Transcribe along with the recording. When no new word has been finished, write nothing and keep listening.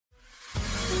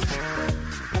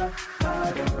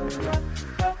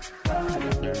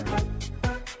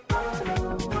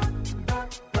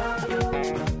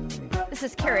This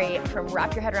is Carrie from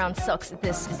Wrap Your Head Around Silks.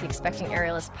 This is the Expecting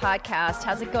Aerialist podcast.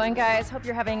 How's it going, guys? Hope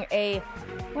you're having a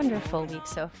wonderful week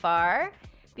so far.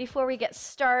 Before we get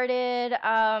started,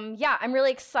 I'm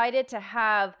really excited to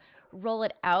have Roll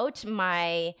It Out,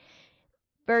 my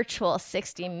virtual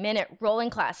 60-minute rolling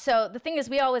class. So the thing is,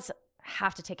 we always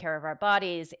have to take care of our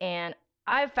bodies, and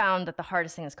I've found that the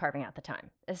hardest thing is carving out the time,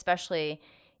 especially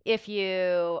if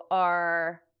you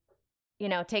are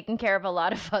taking care of a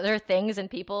lot of other things and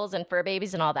peoples and fur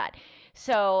babies and all that.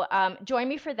 So join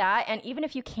me for that. And even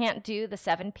if you can't do the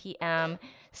 7 p.m.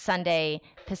 Sunday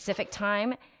Pacific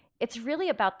time, it's really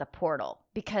about the portal,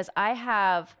 because I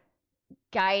have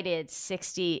guided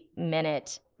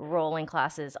 60-minute rolling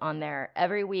classes on there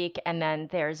every week. And then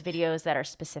there's videos that are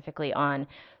specifically on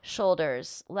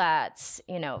shoulders, lats,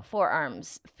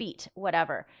 forearms, feet,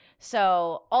 whatever.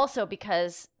 So also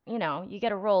because you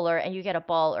get a roller and you get a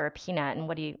ball or a peanut, and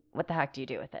what the heck do you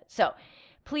do with it? So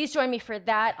please join me for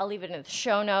that. I'll leave it in the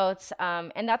show notes.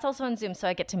 And that's also on Zoom, so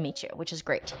I get to meet you, which is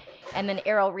great. And then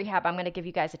Aerial Rehab, I'm going to give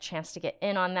you guys a chance to get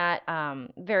in on that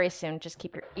very soon. Just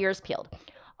keep your ears peeled.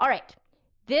 All right.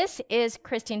 This is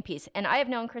Christine Peace, and I have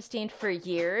known Christine for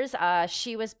years.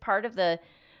 She was part of the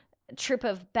troop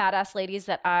of badass ladies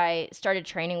that I started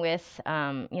training with,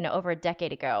 over a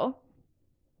decade ago.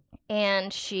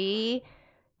 And she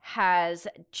has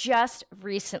just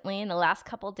recently, in the last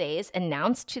couple days,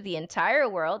 announced to the entire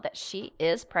world that she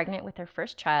is pregnant with her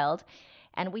first child.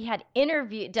 And we had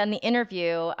done the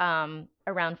interview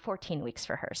around 14 weeks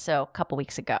for her, so a couple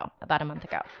weeks ago, about a month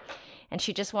ago. And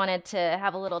she just wanted to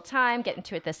have a little time, get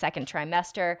into it the second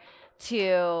trimester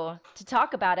to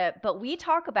talk about it. But we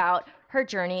talk about her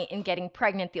journey in getting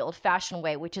pregnant the old-fashioned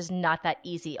way, which is not that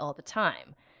easy all the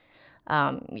time.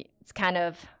 It's kind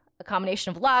of a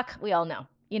combination of luck. We all know.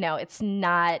 It's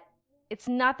not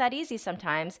that easy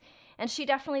sometimes. And she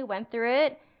definitely went through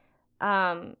it,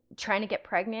 trying to get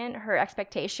pregnant. Her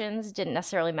expectations didn't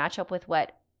necessarily match up with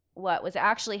what was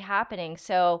actually happening.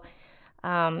 So,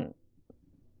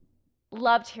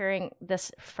 loved hearing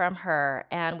this from her.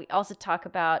 And we also talk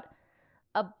about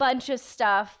a bunch of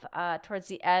stuff towards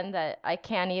the end that I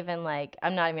can't even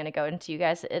I'm not even going to go into, you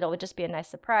guys. It'll just be a nice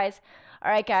surprise.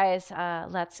 All right, guys,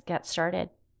 let's get started.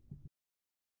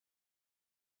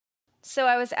 So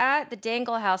I was at the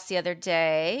Dangle House the other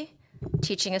day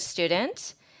teaching a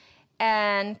student,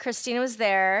 and Christina was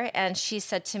there, and she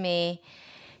said to me,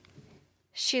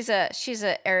 she's a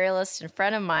aerialist and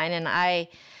friend of mine, and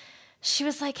she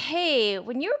was like, hey,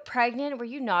 when you were pregnant, were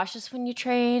you nauseous when you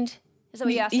trained? Is that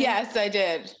what you asked me? Yes, I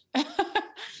did.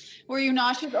 Were you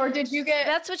nauseous, or did you get...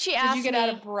 That's what she asked me. Did you get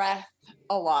out of breath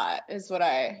a lot, is what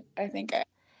I think.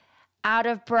 Out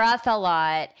of breath a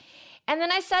lot. And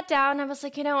then I sat down and I was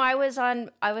like, I was on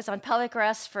pelvic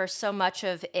rest for so much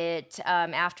of it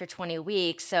after 20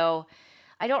 weeks. So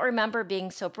I don't remember being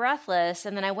so breathless.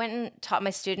 And then I went and taught my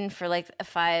student for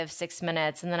 5-6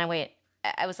 minutes. And then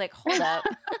I was like, hold up.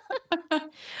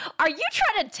 Are you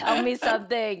trying to tell me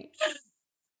something?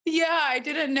 Yeah, I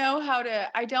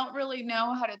don't really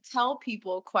know how to tell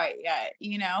people quite yet,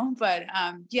 but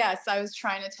yes, I was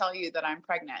trying to tell you that I'm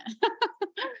pregnant.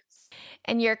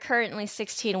 And you're currently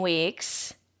 16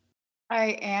 weeks.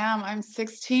 I am. I'm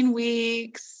 16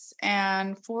 weeks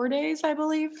and 4 days, I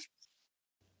believe.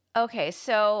 Okay,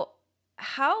 so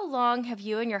how long have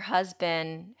you and your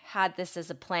husband had this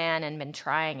as a plan and been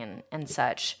trying and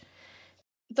such?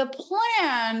 The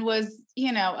plan was,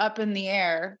 up in the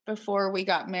air before we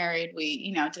got married.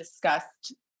 We,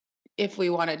 discussed if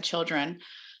we wanted children.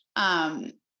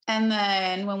 And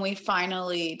then when we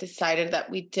finally decided that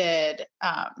we did,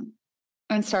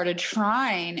 and started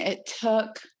trying, it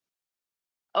took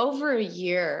over a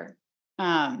year,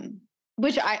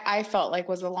 which I felt like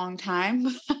was a long time,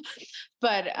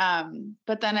 but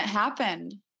then it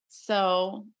happened.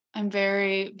 So I'm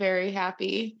very, very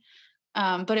happy.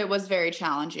 But it was very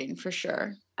challenging for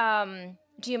sure. Do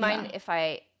you mind if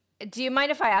I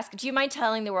ask, do you mind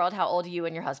telling the world how old you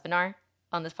and your husband are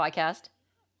on this podcast?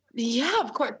 Yeah,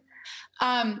 of course.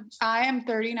 I am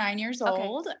 39 years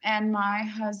old, and my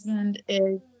husband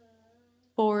is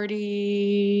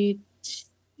 42.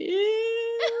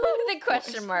 The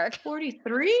question mark.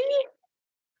 43?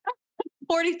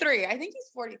 43. I think he's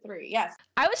 43. Yes.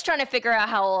 I was trying to figure out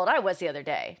how old I was the other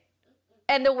day.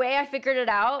 And the way I figured it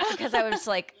out, because I was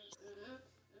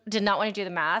did not want to do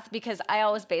the math, because I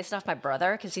always based it off my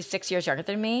brother, because he's 6 years younger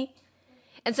than me.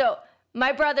 And so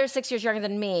my brother's 6 years younger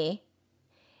than me.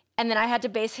 And then I had to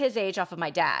base his age off of my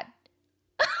dad.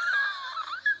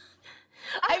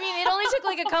 I mean, it only took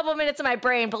like a couple minutes of my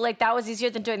brain, but like that was easier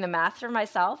than doing the math for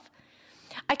myself.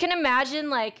 I can imagine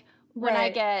like when I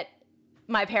get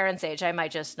my parents' age, I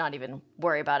might just not even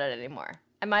worry about it anymore.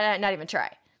 I might not even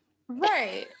try.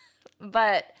 Right.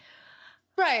 But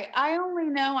right. I only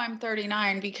know I'm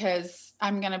 39 because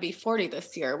I'm going to be 40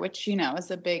 this year, which, you know,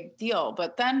 is a big deal.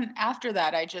 But then after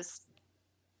that,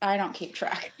 I don't keep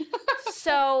track.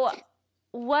 So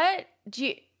what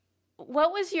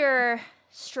was your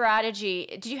strategy?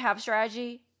 Did you have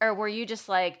strategy, or were you just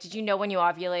like, did you know when you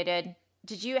ovulated?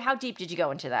 How deep did you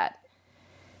go into that?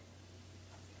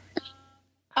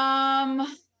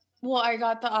 Well, I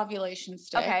got the ovulation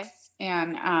sticks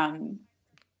and,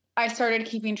 I started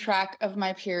keeping track of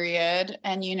my period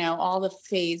and, you know, all the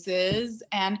phases,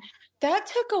 and that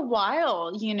took a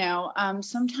while, you know.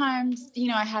 Sometimes, you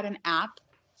know, I had an app,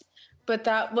 but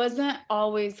that wasn't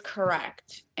always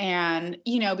correct. And,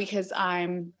 you know, because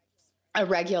I'm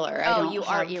irregular. You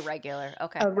are irregular.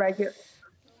 Okay.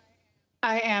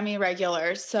 I am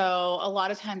irregular. So a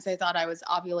lot of times I thought I was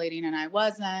ovulating and I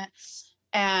wasn't.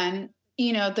 And,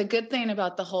 you know, the good thing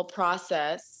about the whole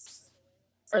process,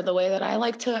 or the way that I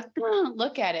like to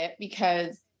look at it,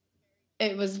 because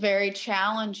it was very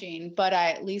challenging, but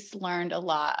I at least learned a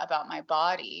lot about my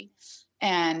body.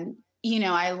 And, you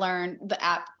know, I learned the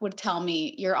app would tell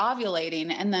me you're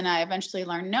ovulating. And then I eventually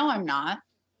learned, no, I'm not.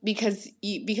 Because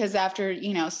after,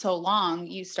 you know, so long,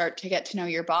 you start to get to know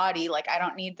your body. Like, I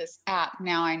don't need this app.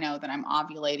 Now I know that I'm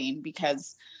ovulating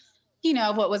because, you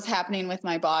know, what was happening with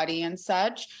my body and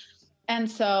such.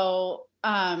 And so,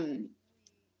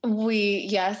 we,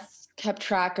 kept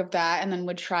track of that and then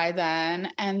would try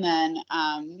then. And then,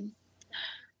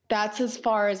 that's as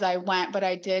far as I went, but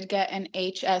I did get an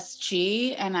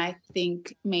HSG, and I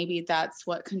think maybe that's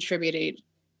what contributed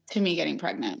to me getting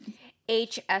pregnant.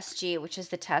 HSG, which is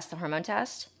the hormone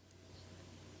test?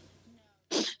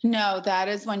 No, that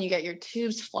is when you get your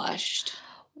tubes flushed.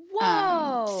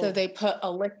 Whoa. So they put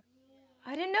a liquid.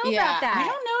 I didn't know about that. I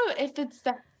don't know if it's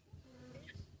that.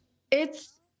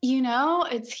 It's, you know,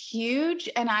 it's huge,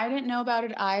 and I didn't know about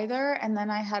it either. And then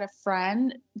I had a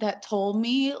friend that told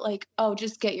me, like, oh,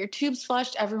 just get your tubes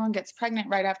flushed. Everyone gets pregnant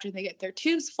right after they get their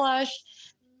tubes flushed.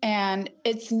 And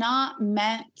it's not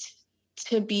meant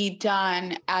to be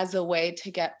done as a way to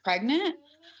get pregnant.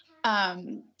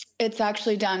 It's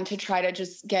actually done to try to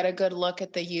just get a good look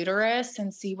at the uterus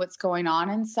and see what's going on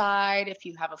inside, if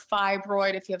you have a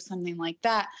fibroid, if you have something like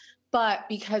that. But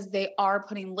because they are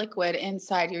putting liquid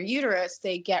inside your uterus,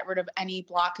 they get rid of any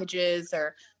blockages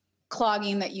or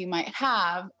clogging that you might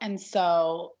have. And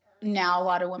so now a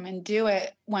lot of women do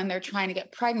it when they're trying to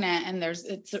get pregnant, and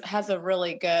it has a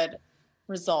really good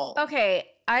result. Okay.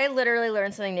 I literally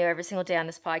learn something new every single day on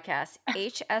this podcast.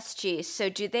 HSG. So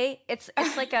it's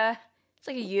like a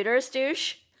uterus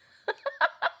douche?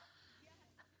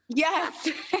 Yes,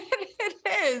 it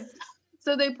is.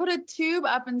 So they put a tube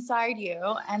up inside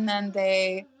you, and then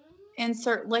they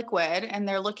insert liquid, and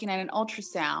they're looking at an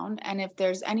ultrasound. And if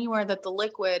there's anywhere that the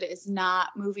liquid is not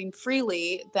moving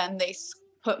freely, then they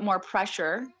put more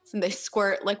pressure. So they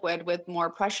squirt liquid with more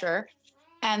pressure,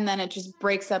 and then it just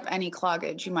breaks up any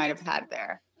cloggage you might have had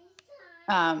there.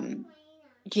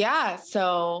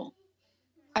 So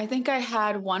I think I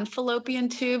had one fallopian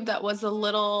tube that was a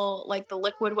little, like, the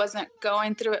liquid wasn't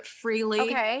going through it freely.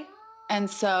 Okay. And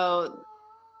so,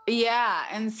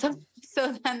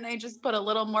 so then they just put a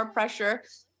little more pressure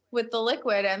with the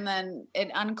liquid, and then it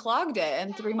unclogged it.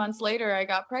 And 3 months later, I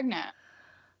got pregnant.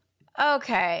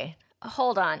 Okay.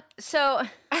 Hold on. So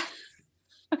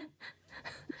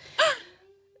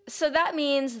that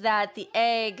means that the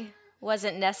egg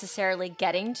wasn't necessarily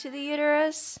getting to the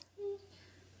uterus?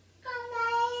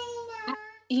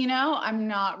 You know, I'm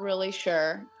not really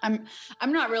sure. I'm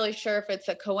not really sure if it's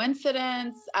a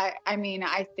coincidence. I mean,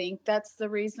 I think that's the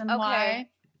reason why.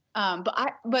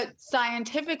 But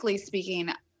scientifically speaking,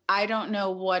 I don't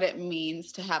know what it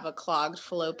means to have a clogged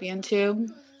fallopian tube,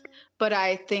 but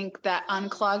I think that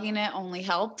unclogging it only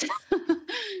helped.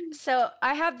 So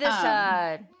I have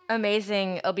this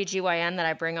amazing OBGYN that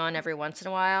I bring on every once in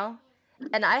a while,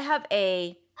 and I have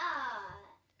a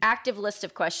active list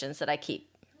of questions that I keep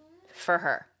for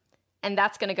her, and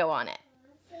that's going to go on it.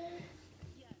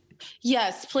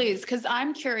 Yes, please, because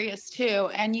I'm curious too.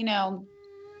 And, you know,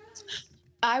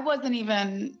 I wasn't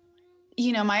even,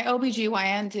 you know, my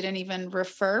OBGYN didn't even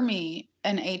refer me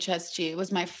an HSG. It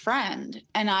was my friend,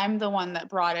 and I'm the one that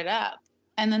brought it up.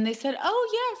 And then they said,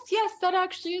 oh, yes, that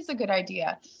actually is a good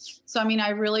idea. So, I mean, I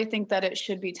really think that it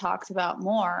should be talked about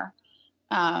more.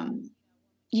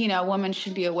 You know, women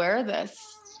should be aware of this,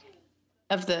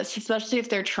 especially if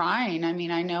they're trying. I mean,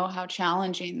 I know how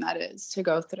challenging that is to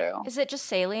go through. Is it just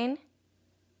saline?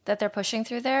 that they're pushing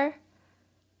through there?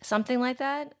 Something like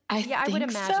that? I would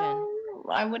think imagine. so.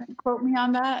 I wouldn't quote me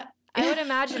on that. I would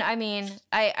imagine. I mean,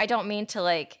 I don't mean to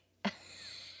like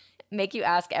make you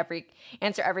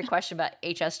answer every question about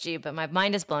HSG, but my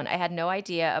mind is blown. I had no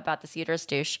idea about this uterus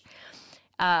douche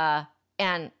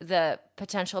and the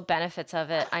potential benefits of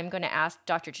it. I'm going to ask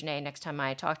Dr. Janae next time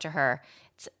I talk to her.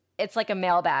 It's like a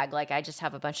mailbag. Like I just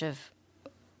have a bunch of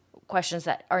questions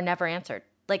that are never answered.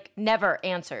 Like never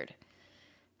answered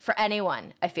for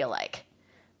anyone, I feel like.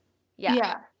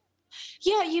 Yeah.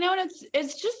 Yeah, you know, and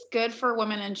it's just good for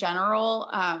women in general.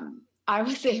 I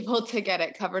was able to get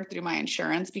it covered through my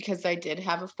insurance because I did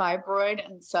have a fibroid,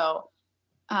 and so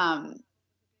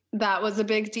that was a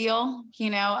big deal. You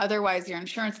know, otherwise your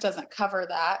insurance doesn't cover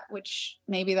that, which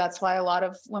maybe that's why a lot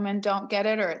of women don't get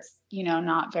it, or it's, you know,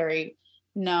 not very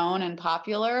known and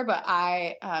popular. But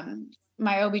my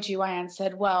OBGYN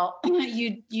said, well,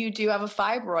 you do have a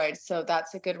fibroid, so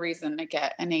that's a good reason to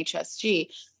get an HSG.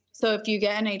 So if you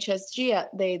get an HSG,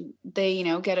 they you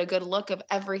know, get a good look of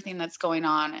everything that's going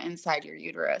on inside your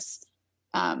uterus.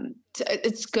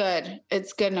 It's good.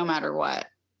 It's good no matter what,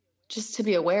 just to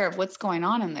be aware of what's going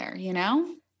on in there, you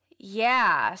know?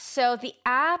 Yeah. So the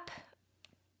app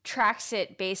tracks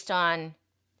it based on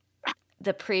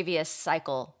the previous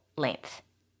cycle length,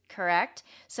 correct?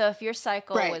 So if your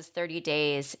cycle was 30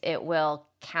 days, it will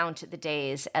count the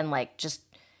days and like just,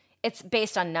 it's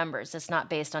based on numbers. It's not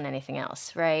based on anything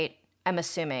else, right? I'm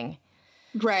assuming.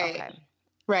 Right. Okay.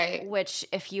 Right. Which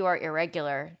if you are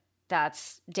irregular,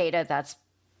 that's data that's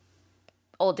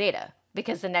old data,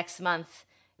 because the next month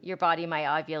your body might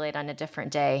ovulate on a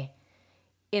different day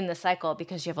in the cycle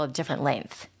because you have a different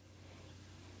length.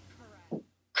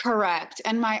 Correct.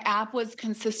 And my app was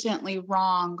consistently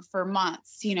wrong for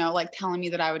months, you know, like telling me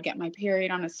that I would get my period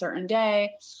on a certain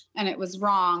day, and it was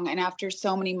wrong. And after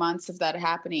so many months of that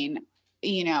happening,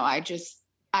 you know,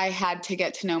 I had to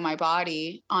get to know my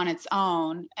body on its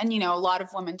own. And, you know, a lot of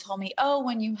women told me, oh,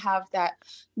 when you have that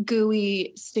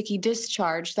gooey, sticky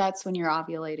discharge, that's when you're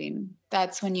ovulating.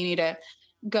 That's when you need to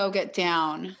go get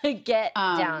down. Get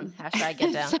down. Hashtag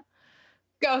get down.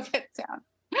 Go get down.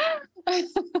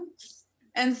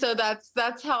 And so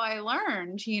that's how I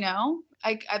learned, you know,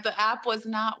 the app was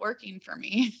not working for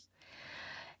me.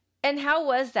 And how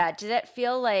was that? Did it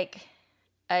feel like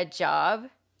a job?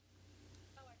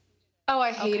 Oh,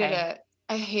 I hated it.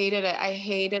 I hated it. I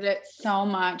hated it so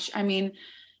much. I mean,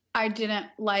 I didn't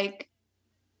like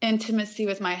intimacy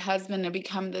with my husband to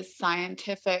become this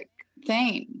scientific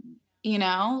thing, you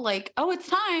know, like, oh, it's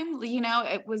time, you know,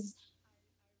 it was,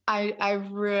 I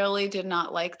really did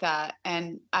not like that.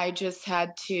 And I just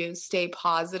had to stay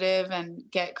positive and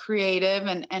get creative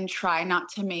and try not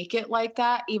to make it like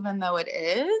that, even though it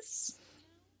is,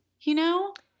 you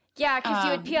know? Yeah, because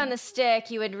you would pee on the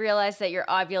stick, you would realize that you're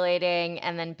ovulating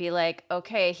and then be like,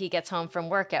 okay, he gets home from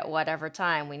work at whatever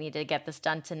time. We need to get this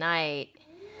done tonight.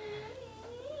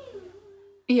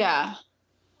 Yeah.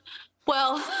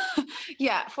 Well,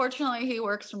 yeah, fortunately he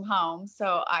works from home,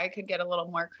 so I could get a little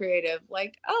more creative,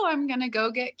 like, oh, I'm going to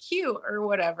go get cute or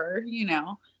whatever, you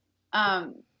know.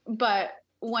 But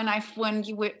when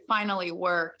you finally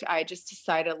worked, I just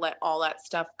decided to let all that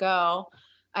stuff go.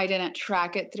 I didn't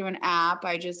track it through an app.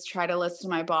 I just try to listen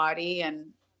to my body and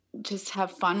just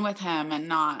have fun with him and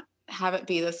not have it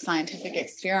be this scientific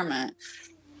experiment.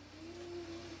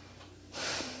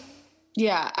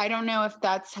 Yeah, I don't know if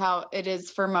that's how it is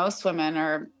for most women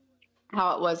or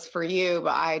how it was for you,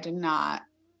 but I did not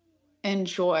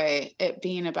enjoy it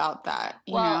being about that.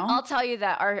 You know? I'll tell you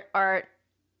that our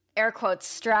air quotes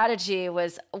strategy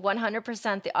was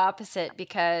 100% the opposite,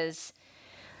 because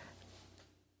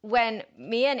when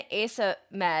me and Asa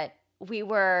met, we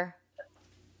were,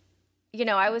 you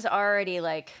know, I was already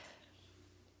like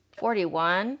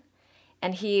 41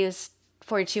 and he was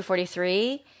 42,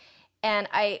 43. And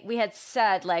we had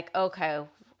said like, okay,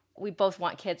 we both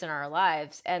want kids in our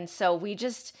lives. And so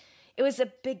it was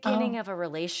the beginning of a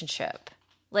relationship.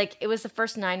 Like it was the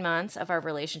first 9 months of our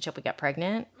relationship we got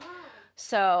pregnant.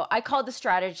 So I called the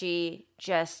strategy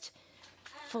just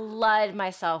flood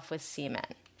myself with semen.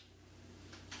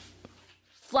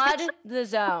 Flood the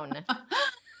zone.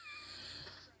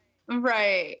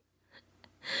 Right.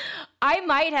 I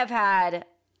might have had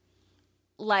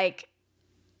like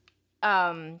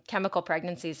chemical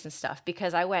pregnancies and stuff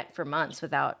because I went for months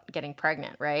without getting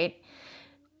pregnant, right?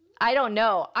 I don't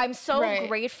know. I'm so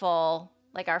grateful.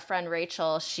 Like our friend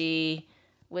Rachel, she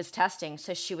was testing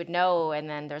so she would know, and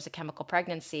then there's a chemical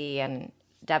pregnancy and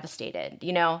devastated,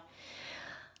 you know?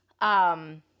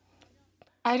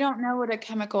 I don't know what a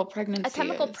chemical pregnancy is. A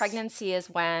chemical pregnancy is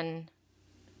when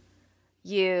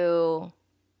you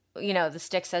the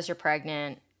stick says you're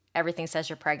pregnant, everything says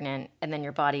you're pregnant, and then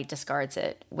your body discards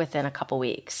it within a couple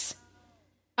weeks.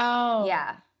 Oh.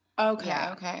 Yeah. Okay.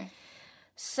 Yeah. Okay.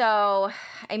 So,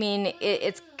 I mean,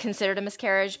 it's considered a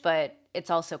miscarriage, but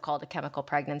it's also called a chemical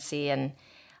pregnancy. And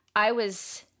I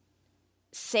was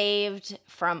saved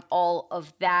from all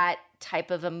of that type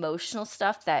of emotional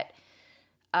stuff that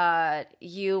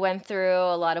you went through,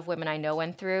 a lot of women I know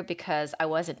went through, because I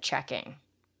wasn't checking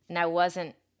and I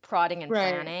wasn't prodding and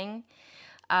Right. planning.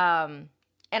 And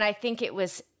I think it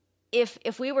was,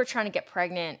 if we were trying to get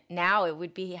pregnant now, it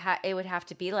would be it would have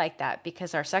to be like that,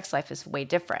 because our sex life is way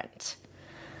different.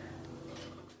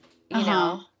 You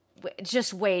know,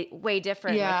 just way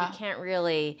different. Yeah. Like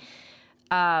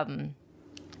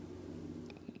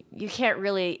you can't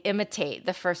really imitate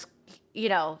the first,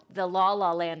 the la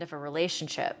la land of a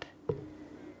relationship.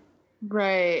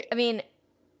 Right. I mean,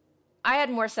 I had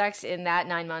more sex in that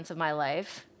 9 months of my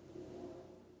life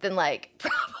than like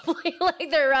probably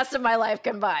like the rest of my life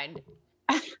combined.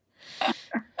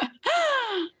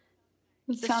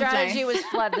 The strategy was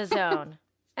flood the zone.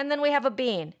 And then we have a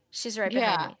bean. She's right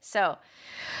behind me. So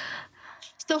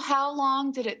how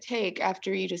long did it take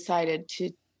after you decided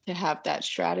to have that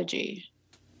strategy?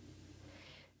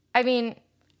 I mean,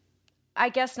 I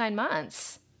guess 9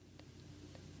 months.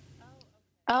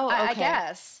 Oh, okay. I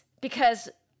guess. Because,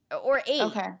 or 8.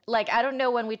 Okay. Like, I don't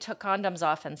know when we took condoms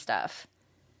off and stuff.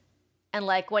 And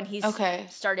like when he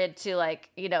started to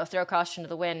like, throw caution to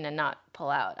the wind and not pull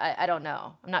out. I don't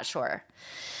know. I'm not sure.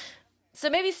 So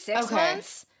maybe 6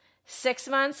 months. 6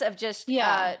 months of just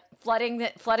flooding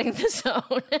the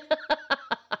zone.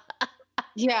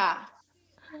 Yeah.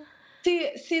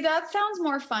 See, that sounds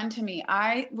more fun to me.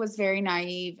 I was very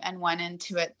naive and went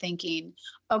into it thinking,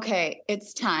 okay,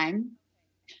 it's time.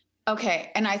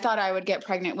 Okay. And I thought I would get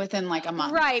pregnant within like a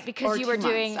month. Right. Because you were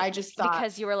doing, I just thought,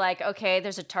 because you were like, okay,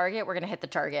 there's a target. We're going to hit the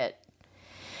target.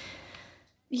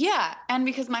 Yeah. And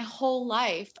because my whole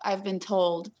life I've been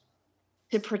told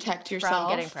to protect yourself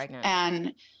from getting pregnant.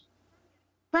 And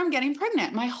from getting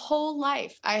pregnant. My whole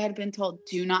life I had been told,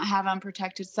 do not have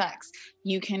unprotected sex.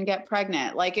 You can get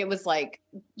pregnant. Like it was like,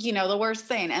 the worst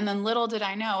thing. And then little did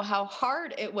I know how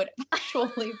hard it would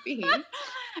actually be.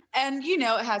 And,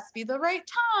 it has to be the right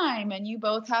time. And you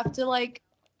both have to like,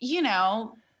 it's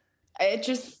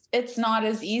not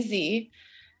as easy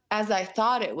as I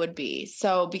thought it would be.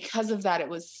 So because of that, it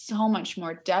was so much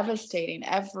more devastating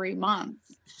every month.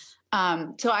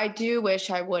 So I do wish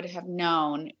I would have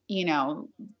known,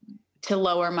 to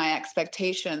lower my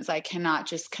expectations. I cannot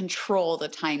just control the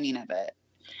timing of it.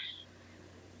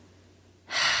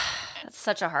 That's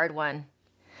such a hard one.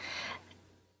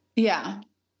 Yeah.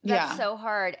 That's so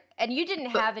hard. And you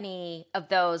didn't have any of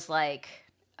those like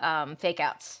fake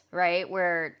outs, right?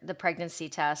 Where the pregnancy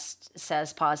test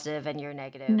says positive and you're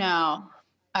negative. No,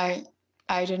 I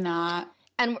did not.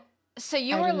 And so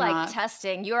you were like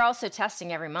testing, you were also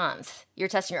testing every month. You're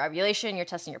testing your ovulation, you're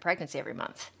testing your pregnancy every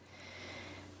month.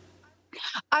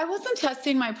 I wasn't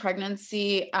testing my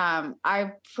pregnancy.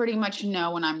 I pretty much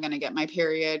know when I'm going to get my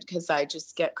period because I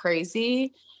just get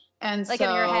crazy. And like so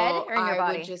in your head or in your body?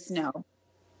 I would just know.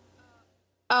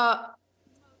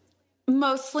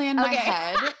 Mostly in my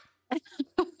head.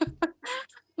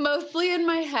 Mostly in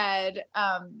my head.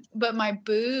 But my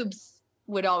boobs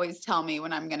would always tell me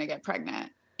when I'm going to get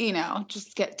pregnant.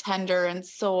 Just get tender and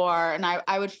sore. And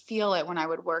I would feel it when I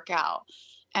would work out.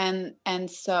 And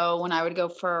so when I would go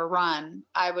for a run,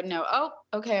 I would know, oh,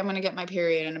 okay, I'm going to get my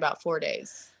period in about 4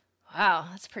 days. Wow,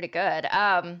 that's pretty good.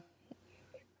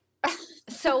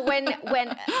 So when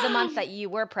the month that you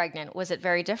were pregnant, was it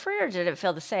very different or did it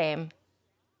feel the same?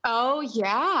 Oh,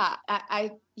 yeah.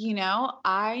 I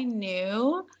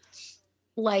knew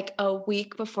like a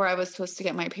week before I was supposed to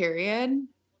get my period.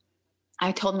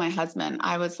 I told my husband,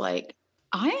 I was like,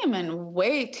 I am in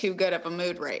way too good of a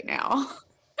mood right now.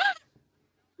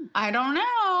 I don't know.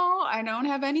 I don't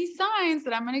have any signs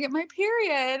that I'm going to get my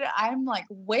period. I'm like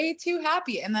way too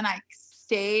happy. And then I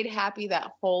stayed happy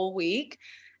that whole week.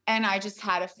 And I just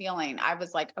had a feeling. I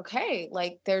was like, okay,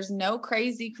 like there's no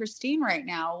crazy Christine right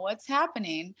now. What's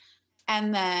happening?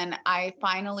 And then I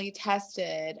finally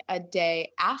tested a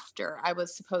day after I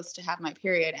was supposed to have my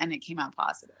period and it came out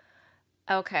positive.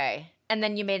 Okay. And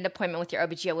then you made an appointment with your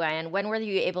OBGYN. When were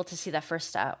you able to see that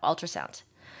first ultrasound?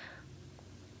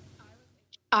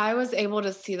 I was able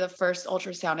to see the first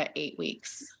ultrasound at 8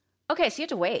 weeks. Okay, so you had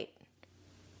to wait.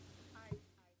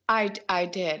 I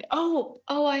did. Oh,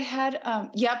 I had,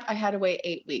 I had to wait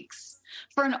 8 weeks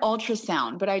for an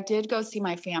ultrasound, but I did go see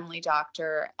my family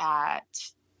doctor at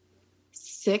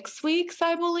 6 weeks,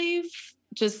 I believe.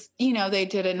 Just, they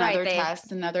did another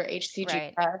test, another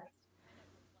HCG test.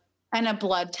 and a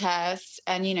blood test.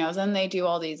 And, then they do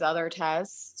all these other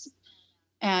tests.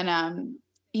 And,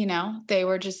 they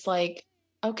were just like,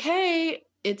 okay,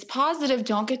 it's positive.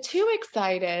 Don't get too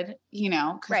excited,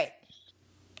 'cause Right.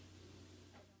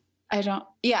 I don't,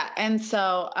 yeah. And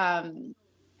so, but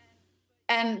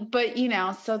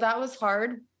so that was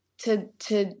hard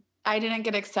I didn't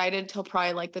get excited till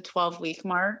probably like the 12-week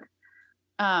mark.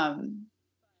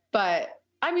 But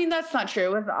I mean, that's not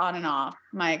true. It was on and off,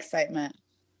 my excitement.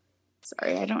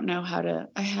 Sorry, I don't know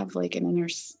I have like an inner,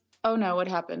 oh no, what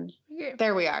happened?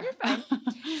 There we are. You're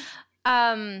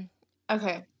fine.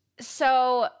 Okay.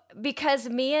 So because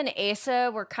me and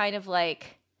Asa were kind of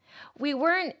like, we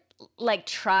weren't like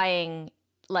trying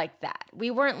like that. We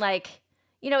weren't like,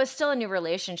 it's still a new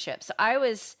relationship. So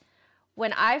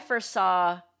when I first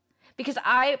saw, because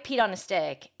I peed on a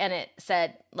stick and it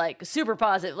said like super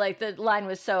positive, like the line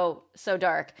was so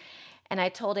dark. And I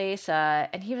told Asa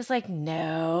and he was like,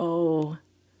 no,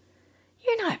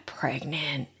 you're not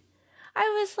pregnant.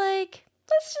 I was like,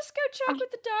 let's just go check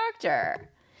with the doctor.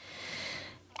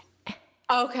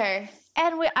 Okay.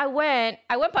 And I went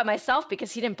by myself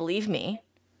because he didn't believe me.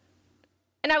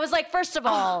 And I was like, first of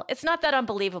all, it's not that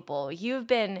unbelievable. You've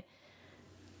been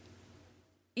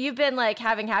like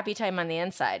having happy time on the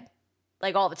inside,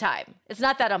 like all the time. It's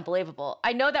not that unbelievable.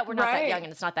 I know that we're not that young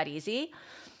and it's not that easy.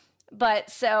 But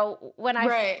so when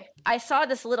I saw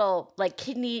this little like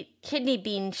kidney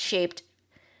bean shaped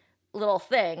little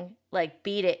thing, like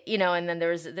beat it, and then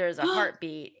there's a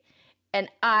heartbeat. And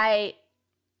I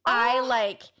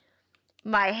like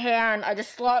my hand, I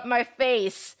just slapped my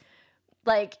face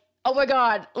like, oh my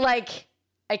God, like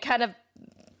I kind of.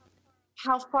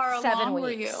 How far along were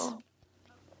weeks. you?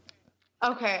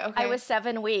 Okay. I was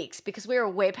 7 weeks because we were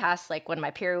way past like when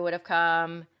my period would have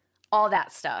come, all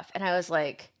that stuff. And I was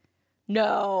like,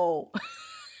 no,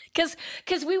 because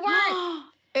we weren't.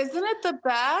 Isn't it the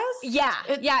best? Yeah,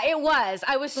 it was.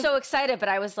 I was so excited, but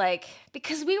I was like,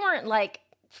 because we weren't like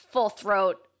full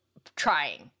throat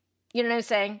trying. You know what I'm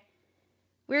saying?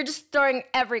 We were just throwing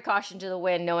every caution to the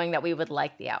wind, knowing that we would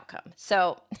like the outcome.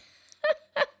 So,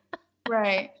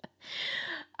 right.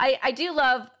 I do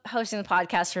love hosting the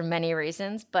podcast for many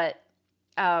reasons, but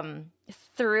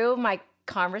through my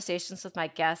conversations with my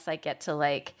guests, I get to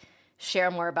like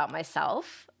share more about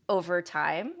myself over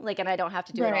time, like, and I don't have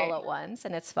to do it all at once,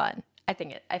 and it's fun. I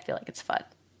feel like it's fun.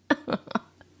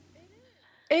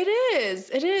 It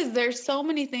is. There's so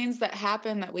many things that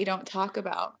happen that we don't talk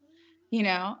about,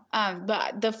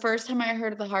 but the first time I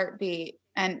heard the heartbeat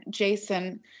and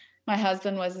Jason, my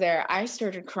husband, was there, I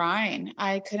started crying.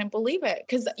 I couldn't believe it.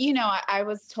 Cause I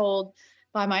was told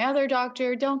by my other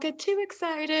doctor, don't get too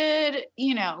excited,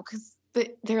 cause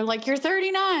they're like, you're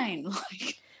 39,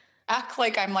 like act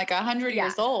like I'm like 100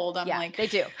 years old. I'm like, they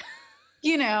do,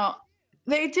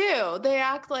 they do. They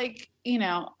act like,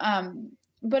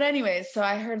 but anyways, so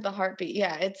I heard the heartbeat.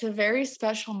 Yeah. It's a very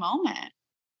special moment,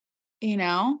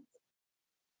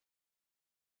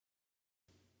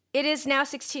 It is now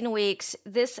 16 weeks.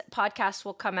 This podcast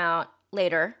will come out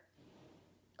later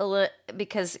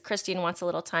because Christine wants a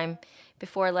little time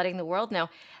before letting the world know.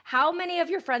 How many of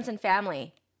your friends and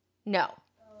family know?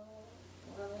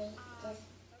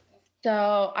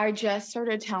 So I just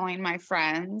started telling my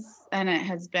friends and it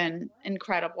has been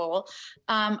incredible.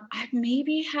 I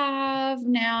maybe have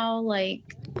now like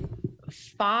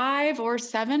 5 or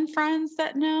 7 friends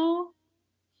that know.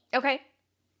 Okay.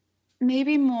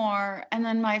 Maybe more. And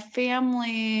then my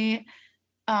family,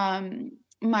 my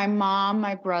mom,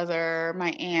 my brother,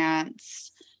 my aunts,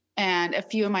 and a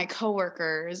few of my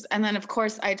coworkers. And then of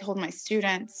course I told my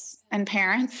students and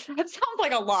parents. That sounds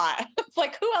like a lot. It's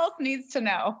like, who else needs to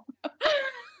know?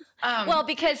 Well,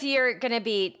 because you're going to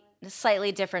be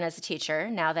slightly different as a teacher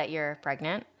now that you're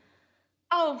pregnant.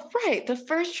 Oh, right. The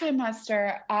first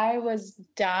trimester, I was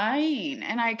dying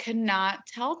and I could not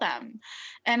tell them.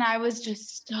 And I was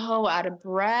just so out of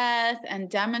breath and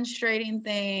demonstrating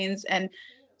things. And,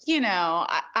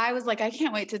 I was like, I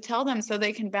can't wait to tell them so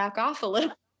they can back off a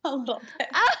little bit.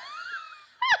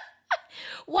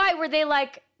 Why? Were they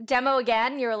like, demo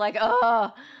again? You were like,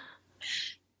 oh.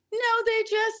 No, they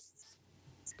just,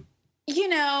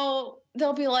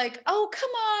 they'll be like, oh, come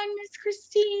on, Miss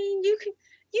Christine,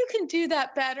 you can do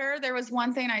that better. There was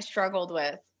one thing I struggled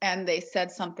with and they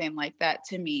said something like that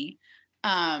to me.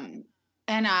 And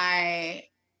I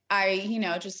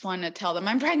just wanted to tell them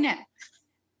I'm pregnant.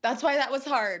 That's why that was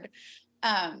hard.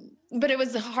 But it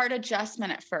was a hard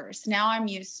adjustment at first. Now I'm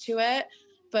used to it,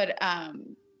 but,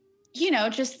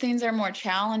 just things are more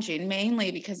challenging,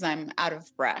 mainly because I'm out of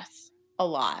breath a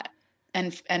lot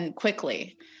and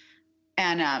quickly.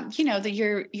 And,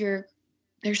 you're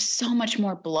there's so much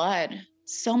more blood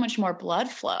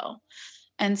flow.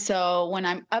 And so when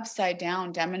I'm upside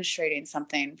down demonstrating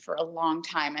something for a long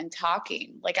time and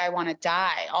talking, like I want to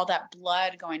die, all that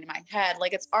blood going to my head,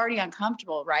 like it's already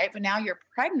uncomfortable, right? But now you're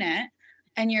pregnant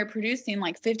and you're producing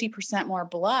like 50% more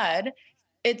blood.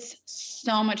 It's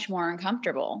so much more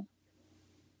uncomfortable.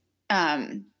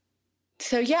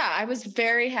 So yeah, I was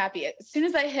very happy. As soon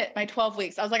as I hit my 12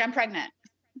 weeks, I was like, I'm pregnant.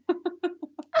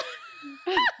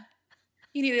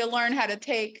 You need to learn how to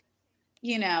take,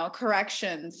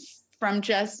 corrections from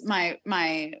just my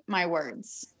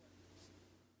words.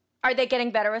 Are they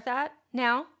getting better with that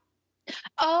now?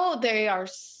 Oh, they are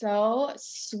so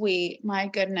sweet. My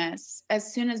goodness.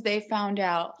 As soon as they found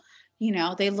out,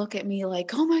 they look at me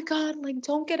like, oh my God, like,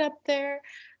 don't get up there.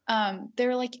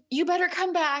 They're like, you better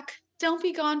come back. Don't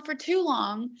be gone for too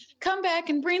long. Come back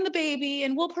and bring the baby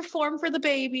and we'll perform for the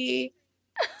baby.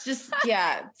 Just,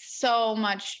 yeah, so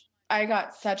much. I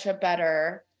got such a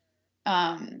better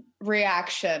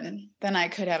reaction than I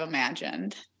could have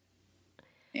imagined.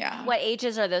 Yeah. What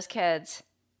ages are those kids?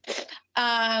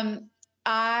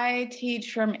 I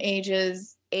teach from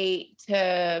ages 8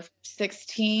 to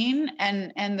 16,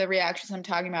 and the reactions I'm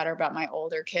talking about are about my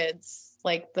older kids,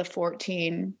 like the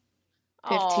 14,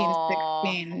 15, Aww.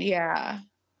 16. Yeah.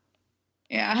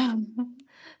 Yeah.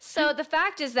 So the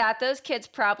fact is that those kids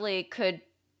probably could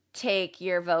take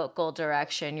your vocal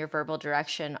direction, your verbal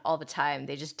direction all the time.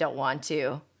 They just don't want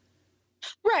to.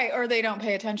 Right. Or they don't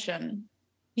pay attention,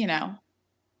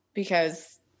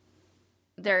 because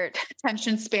their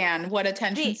attention span. What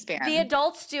attention span? The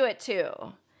adults do it too.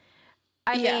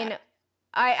 I mean,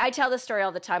 I tell this story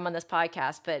all the time on this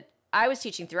podcast, but I was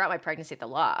teaching throughout my pregnancy at the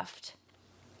Loft.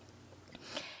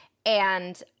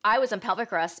 And I was on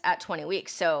pelvic rest at 20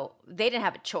 weeks, so they didn't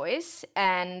have a choice,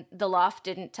 and the Loft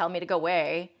didn't tell me to go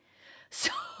away.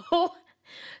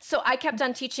 So I kept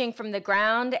on teaching from the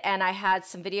ground, and I had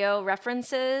some video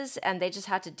references, and they just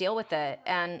had to deal with it.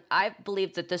 And I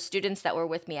believe that the students that were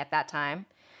with me at that time,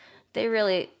 they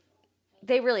really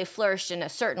flourished in a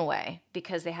certain way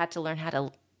because they had to learn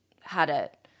how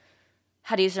to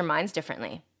use their minds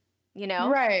differently,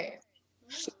 Right.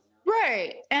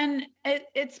 Right. And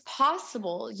it's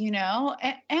possible, and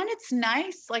it's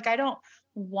nice. Like, I don't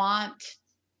want,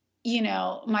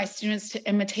 my students to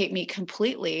imitate me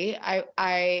completely.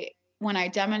 When I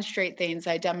demonstrate things,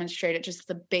 I demonstrate it just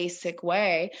the basic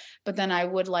way, but then I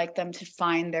would like them to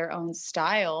find their own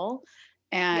style.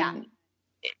 And,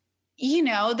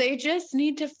 they just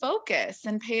need to focus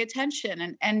and pay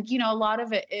attention. And, a lot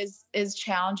of it is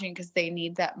challenging because they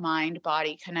need that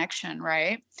mind-body connection,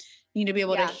 right? You need to be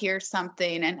able to hear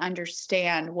something and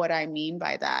understand what I mean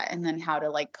by that, and then how to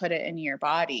like put it in your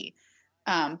body.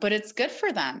 But it's good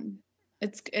for them.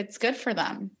 It's good for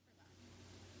them.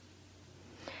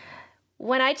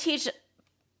 When I teach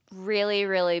really,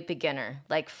 really beginner,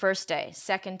 like first day,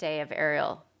 second day of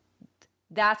aerial,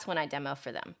 that's when I demo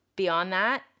for them. Beyond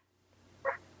that,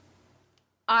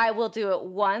 I will do it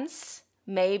once,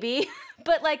 maybe.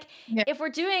 But like, if we're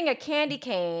doing a candy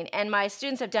cane and my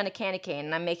students have done a candy cane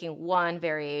and I'm making one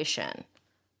variation,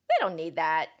 they don't need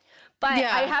that. But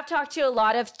I have talked to a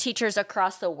lot of teachers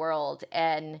across the world,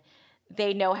 and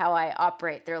they know how I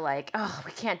operate. They're like, oh,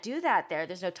 we can't do that there.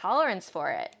 There's no tolerance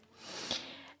for it.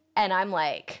 And I'm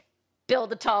like, build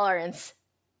the tolerance,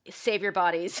 save your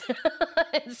bodies.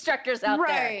 Instructors out there.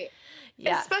 Right.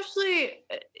 Yeah. Especially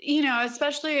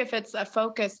if it's a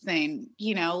focus thing,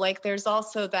 like there's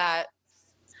also that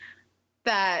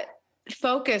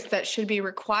focus that should be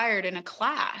required in a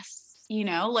class.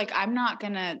 Like I'm not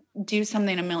going to do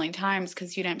something a million times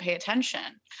because you didn't pay attention.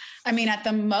 I mean, at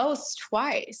the most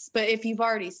twice, but if you've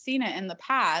already seen it in the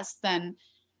past, then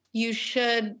you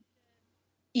should,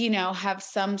 have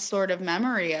some sort of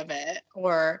memory of it,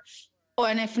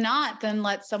 and if not, then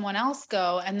let someone else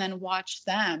go and then watch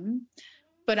them.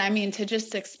 But I mean, to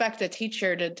just expect a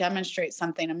teacher to demonstrate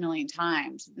something a million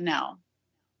times. No.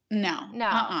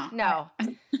 No.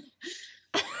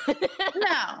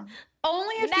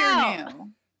 Only if you're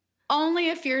new. Only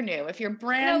if you're new. If you're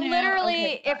brand new.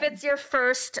 Literally, if it's your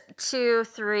first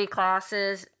 2-3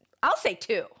 classes, I'll say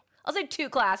 2. I'll say 2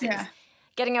 classes. Yeah.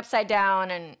 Getting upside down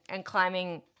and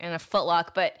climbing in a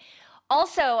footlock. But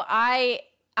also, I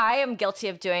am guilty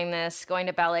of doing this, going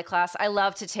to ballet class. I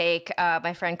love to take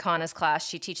my friend Kana's class.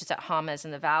 She teaches at Hamas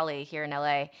in the Valley here in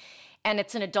LA. And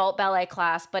it's an adult ballet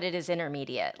class, but it is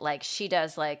intermediate. Like, she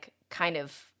does like kind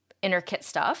of intricate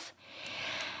stuff.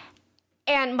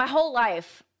 And my whole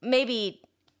life, maybe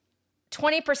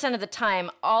 20% of the time,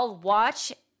 I'll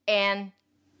watch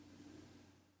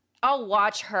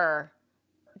her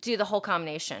do the whole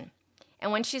combination.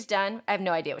 And when she's done, I have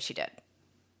no idea what she did.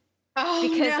 Oh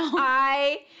because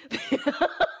no.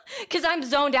 because I'm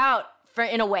zoned out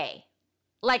in a way.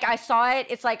 Like I saw it,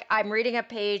 it's like I'm reading a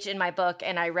page in my book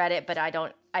and I read it, but I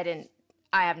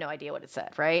have no idea what it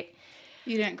said, right?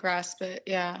 You didn't grasp it.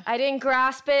 Yeah. I didn't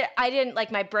grasp it. I didn't,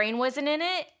 like, my brain wasn't in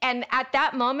it. And at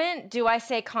that moment, do I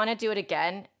say, Kana, do it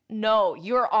again? No,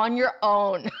 you're on your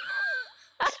own.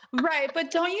 Right.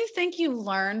 But don't you think you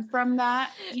learn from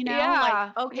that?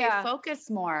 Yeah. Okay, Yeah.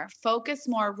 focus more,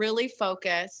 really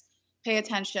focus, pay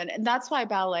attention. And that's why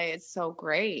ballet is so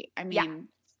great. I Yeah. mean,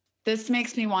 this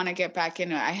makes me want to get back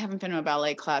into it. I haven't been to a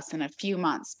ballet class in a few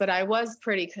months, but I was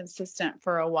pretty consistent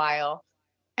for a while.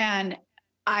 And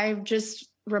I just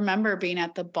remember being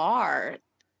at the bar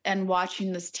and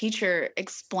watching this teacher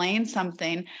explain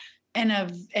something in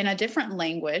a different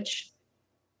language,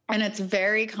 and it's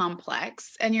very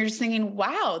complex, and you're just thinking,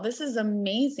 wow, this is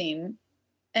amazing.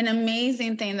 An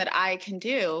amazing thing that I can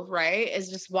do, right, is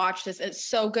just watch this. It's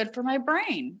so good for my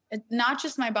brain. It's not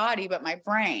just my body, but my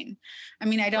brain. I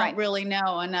mean, I don't Right. really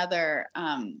know another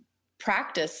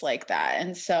practice like that.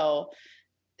 And so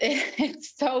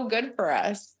it's so good for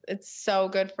us. It's so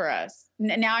good for us.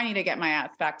 Now I need to get my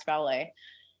ass back to ballet.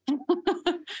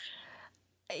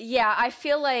 Yeah, I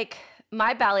feel like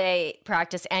my ballet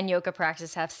practice and yoga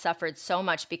practice have suffered so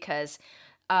much because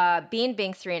being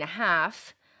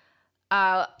 3.5,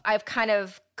 I've kind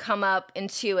of come up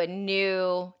into a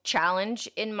new challenge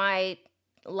in my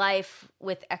life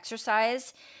with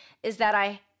exercise, is that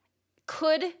I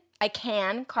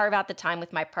can carve out the time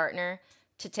with my partner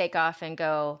to take off and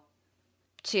go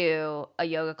to a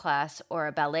yoga class or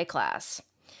a ballet class.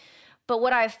 But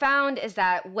what I've found is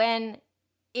that when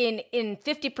in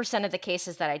 50% of the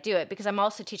cases that I do it, because I'm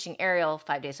also teaching aerial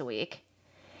 5 days a week,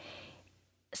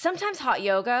 sometimes hot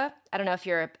yoga, I don't know if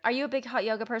are you a big hot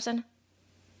yoga person?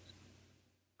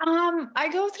 I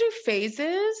go through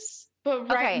phases, but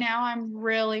right Okay. now I'm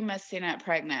really missing it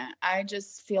pregnant. I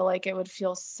just feel like it would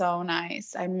feel so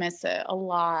nice. I miss it a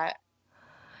lot.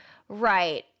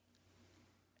 Right.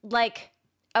 Like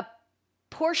a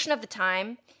portion of the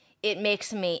time, it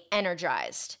makes me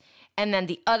energized. And then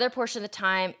the other portion of the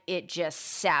time, it just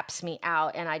saps me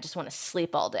out and I just want to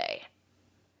sleep all day.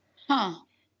 Huh.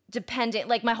 Depending,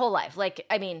 like my whole life. Like,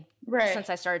 I mean, Right. since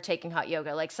I started taking hot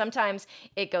yoga, like sometimes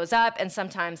it goes up and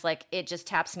sometimes like it just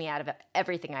taps me out of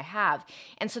everything I have.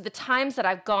 And so the times that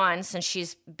I've gone since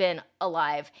she's been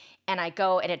alive and I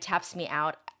go and it taps me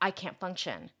out, I can't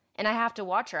function. And I have to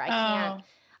watch her.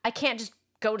 I can't just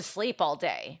go to sleep all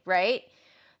day, right?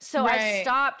 So Right.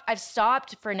 I've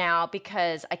stopped for now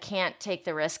because I can't take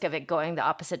the risk of it going the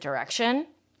opposite direction.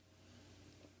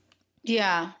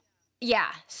 Yeah.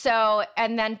 Yeah. So,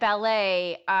 and then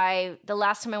ballet, the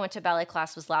last time I went to ballet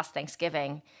class was last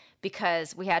Thanksgiving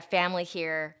because we had family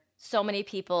here, so many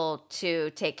people to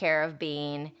take care of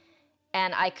Bean,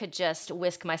 and I could just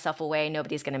whisk myself away.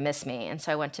 Nobody's going to miss me. And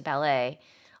so I went to ballet.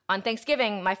 On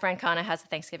Thanksgiving, my friend Kana has a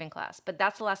Thanksgiving class, but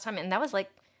that's the last time. And that was like,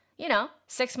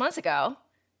 6 months ago.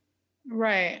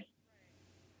 Right.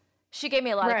 She gave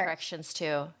me a lot of Right. corrections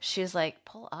too. She was like,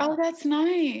 pull up. Oh, that's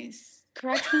nice.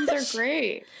 Corrections are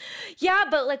great. Yeah,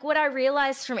 but like what I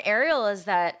realized from aerial is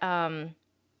that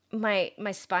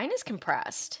my spine is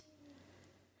compressed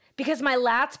because my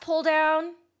lats pull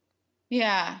down,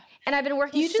 Yeah. and I've been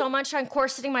working so much on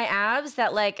corseting my abs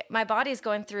that like my body's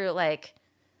going through like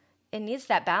it needs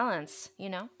that balance,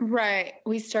 Right.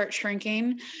 We start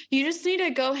shrinking. You just need to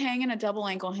go hang in a double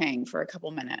ankle hang for a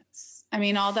couple minutes. I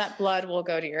mean, all that blood will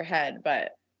go to your head,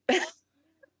 but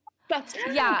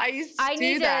Yeah, I used to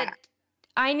do that.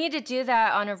 I need to do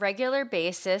that on a regular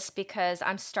basis because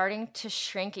I'm starting to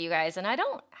shrink, you guys, and I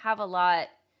don't have a lot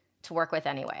to work with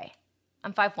anyway.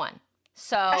 I'm 5'1".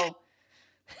 So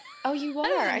Oh, you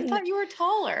are? I thought you were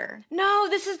taller. no,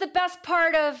 this is the best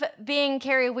part of being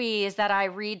Carrie Wee is that I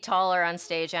read taller on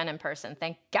stage and in person.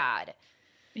 Thank God.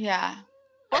 Yeah.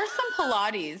 Or some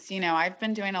Pilates. I've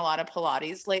been doing a lot of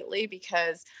Pilates lately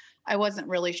because I wasn't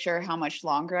really sure how much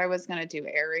longer I was going to do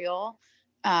aerial.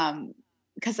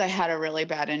 Because I had a really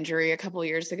bad injury a couple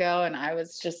years ago, and I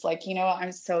was just like,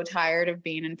 I'm so tired of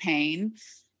being in pain,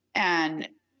 and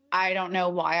I don't know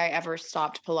why I ever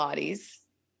stopped Pilates.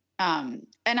 And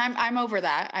I'm over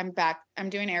that. I'm back. I'm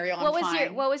doing aerial.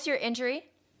 What was your injury?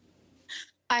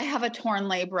 I have a torn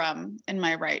labrum in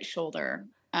my right shoulder.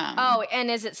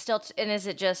 And is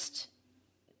it just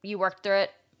you worked through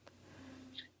it?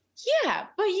 Yeah,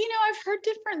 but I've heard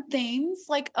different things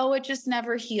like, oh, it just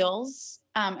never heals.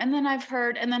 And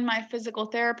then my physical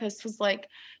therapist was like,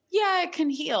 yeah, it can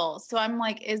heal. So I'm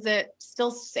like, is it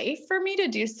still safe for me to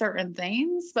do certain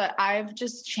things? But I've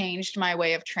just changed my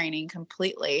way of training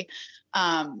completely.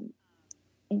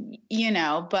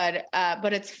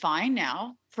 but it's fine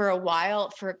now. For a while,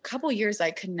 for a couple years,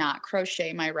 I could not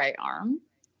crochet my right arm.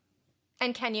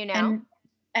 And can you now?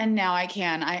 And now I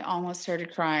can. I almost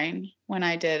started crying when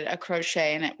I did a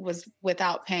crochet, and it was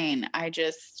without pain. I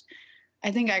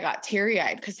think I got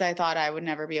teary-eyed because I thought I would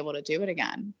never be able to do it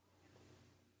again.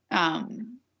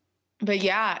 But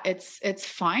yeah, it's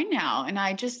fine now. And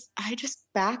I just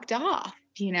backed off,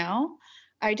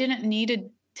 I didn't need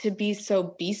to be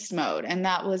so beast mode. And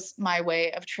that was my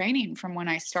way of training from when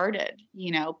I started,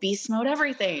 beast mode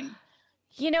everything.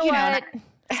 You know what?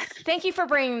 Thank you for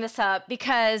bringing this up,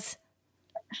 because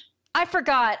I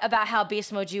forgot about how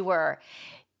beast mode you were.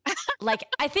 Like,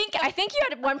 I think you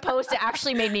had one post that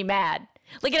actually made me mad.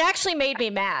 Like, it actually made me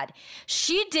mad.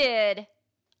 She did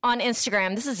on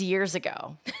Instagram, this is years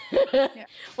ago,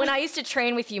 when I used to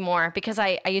train with you more, because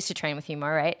I used to train with you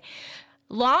more, right?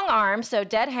 Long arm, so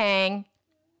dead hang,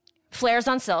 flares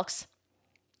on silks,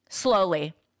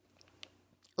 slowly,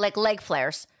 like leg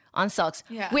flares on silks,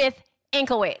 with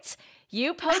ankle weights.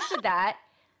 You posted that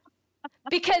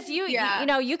because you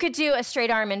could do a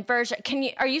straight arm inversion.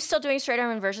 Are you still doing straight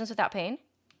arm inversions without pain?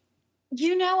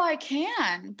 I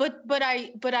can, but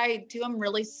I do them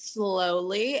really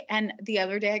slowly. And the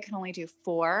other day I can only do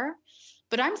 4,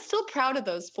 but I'm still proud of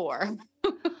those 4.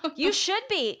 You should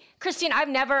be, Christine.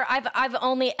 I've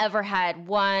only ever had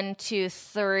 1, 2,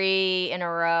 3 in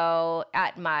a row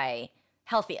at my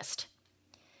healthiest.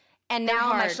 And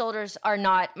now my shoulders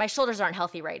aren't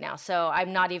healthy right now. So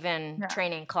I'm not even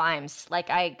training climbs. Like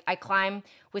I climb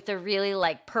with a really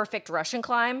like perfect Russian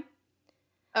climb.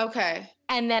 Okay.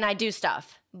 And then I do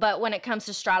stuff. But when it comes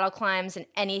to straddle climbs and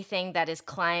anything that is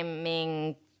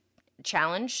climbing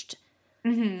challenged,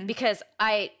 because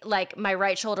my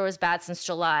right shoulder was bad since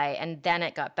July, and then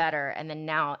it got better. And then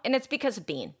now, and it's because of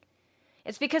Bean.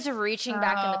 It's because of reaching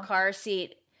back in the car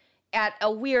seat at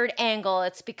a weird angle.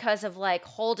 It's because of like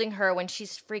holding her when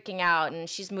she's freaking out and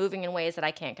she's moving in ways that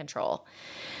I can't control.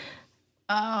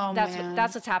 Oh,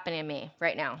 that's what's happening to me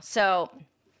right now. So,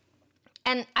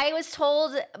 and I was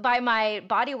told by my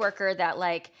body worker that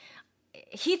like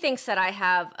he thinks that I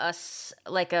have a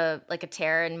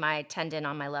tear in my tendon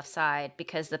on my left side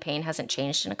because the pain hasn't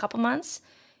changed in a couple months.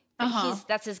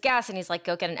 That's his guess, and he's like,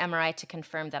 go get an MRI to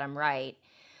confirm that I'm right.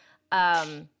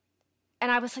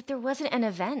 And I was like, there wasn't an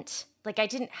event. Like, I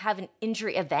didn't have an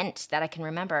injury event that I can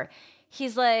remember.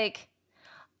 He's like,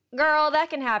 girl,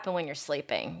 that can happen when you're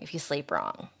sleeping, if you sleep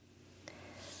wrong.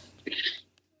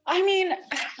 I mean,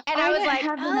 and I was like,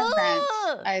 have an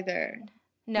event either.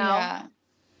 No. Yeah.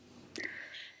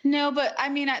 No, but I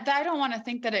mean, I don't want to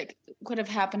think that it could have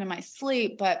happened in my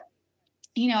sleep, but,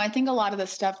 I think a lot of the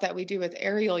stuff that we do with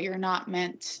aerial, you're not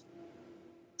meant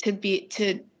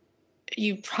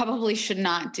you probably should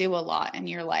not do a lot in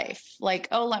your life. Like,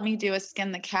 oh, let me do a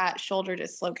skin the cat shoulder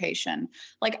dislocation.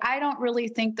 Like, I don't really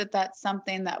think that that's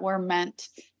something that we're meant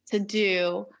to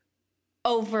do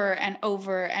over and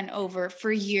over and over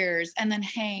for years and then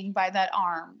hang by that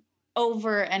arm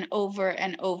over and over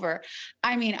and over.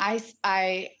 I mean, I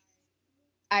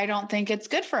don't think it's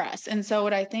good for us. And so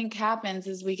what I think happens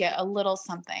is we get a little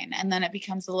something and then it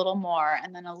becomes a little more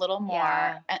and then a little more.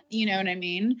 Yeah. You know what I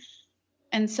mean?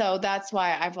 And so that's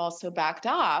why I've also backed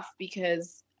off,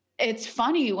 because it's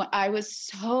funny. I was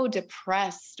so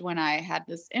depressed when I had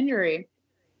this injury.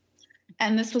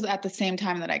 And this was at the same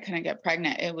time that I couldn't get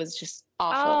pregnant. It was just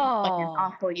awful, like an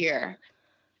awful year.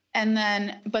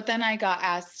 But then I got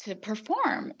asked to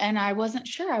perform and I wasn't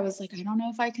sure. I was like, I don't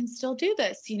know if I can still do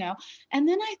this, And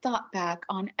then I thought back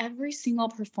on every single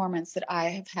performance that I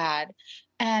have had,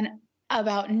 and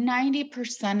about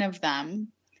 90% of them,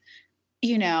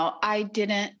 I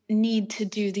didn't need to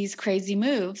do these crazy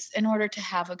moves in order to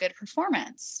have a good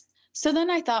performance. So then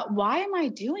I thought, why am I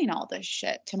doing all this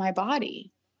shit to my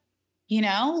body?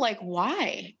 Like,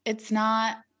 why? It's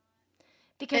not.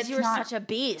 Because you were such a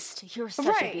beast. You were such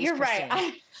a beast. You're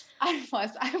right. I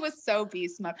was so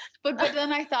beast mode. But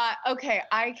then I thought, okay,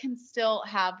 I can still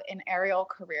have an aerial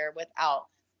career without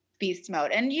beast mode.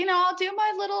 And, I'll do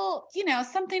my little,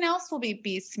 something else will be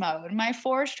beast mode. My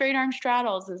 4 straight arm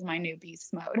straddles is my new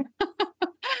beast mode.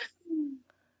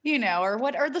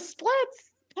 Or the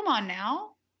splits. Come on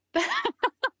now.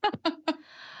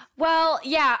 Well,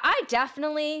 yeah, I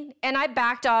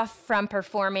backed off from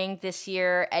performing this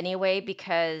year anyway,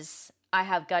 because I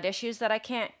have gut issues that I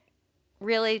can't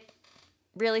really,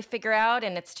 really figure out,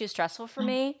 and it's too stressful for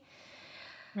me.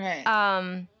 Right.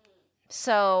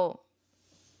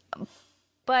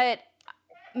 But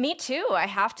me too. I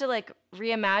have to like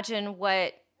reimagine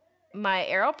what my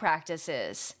aero practice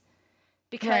is,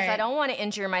 because I don't want to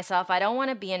injure myself. I don't want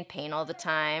to be in pain all the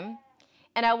time.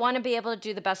 And I want to be able to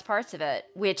do the best parts of it,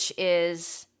 which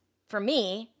is, for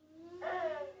me,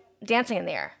 dancing in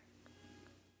the air.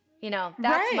 You know,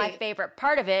 that's my favorite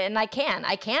part of it. And I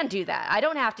can do that. I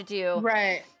don't have to do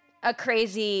a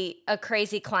crazy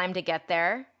climb to get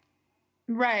there.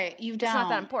 Right. You don't. It's not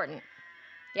that important.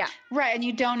 Yeah. Right. And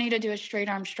you don't need to do a straight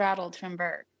arm straddle to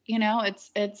invert. You know,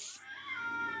 it's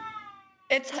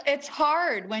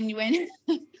hard when you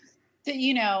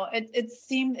know,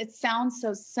 it sounds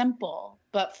so simple,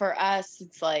 but for us,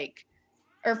 it's like,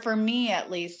 or for me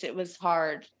at least, it was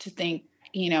hard to think,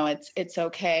 you know, it's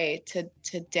okay to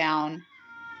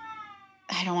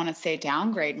I don't want to say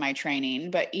downgrade my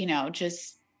training, but, you know,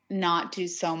 just not do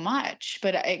so much.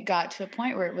 But it got to a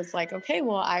point where it was like, okay,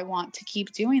 well, I want to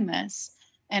keep doing this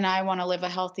and I want to live a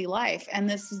healthy life. And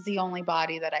this is the only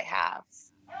body that I have.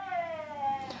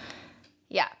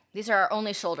 Yeah. These are our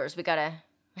only shoulders. We got to.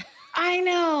 I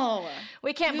know.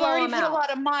 We can't blow them out. We already put a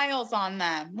lot of miles on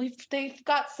them. They've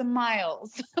got some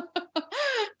miles.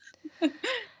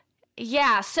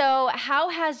 Yeah. So how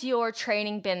has your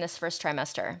training been this first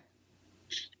trimester?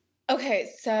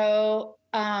 Okay. So,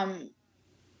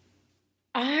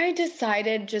 I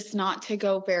decided just not to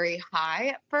go very high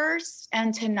at first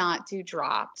and to not do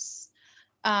drops.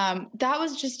 That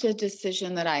was just a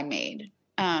decision that I made.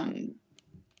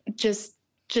 Just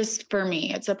for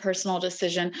me, it's a personal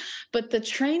decision, but the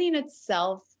training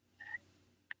itself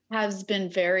has been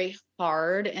very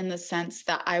hard in the sense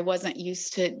that I wasn't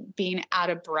used to being out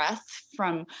of breath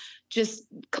from just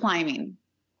climbing.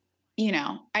 You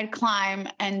know, I'd climb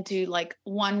and do like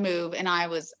one move and I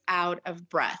was out of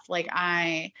breath. Like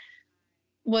I'm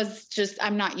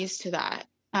not used to that.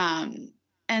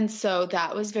 And so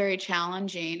that was very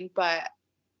challenging, but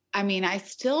I mean, I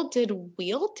still did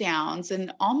wheel downs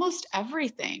and almost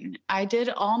everything. I did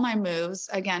all my moves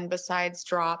again, besides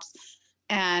drops,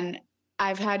 and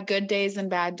I've had good days and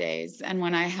bad days. And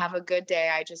when I have a good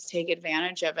day, I just take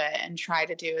advantage of it and try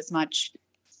to do as much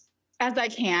as I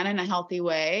can in a healthy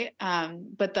way.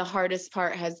 But the hardest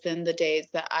part has been the days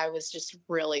that I was just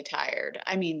really tired.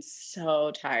 I mean,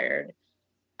 so tired.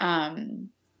 And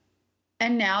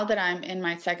now that I'm in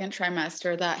my second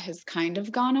trimester, that has kind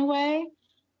of gone away.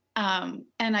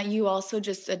 You also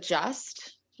just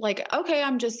adjust, like, okay,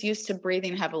 I'm just used to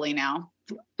breathing heavily now.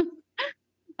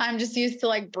 I'm just used to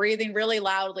like breathing really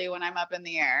loudly when I'm up in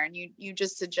the air, and you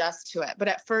just adjust to it. But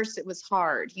at first it was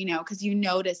hard, you know, because you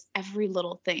notice every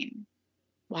little thing.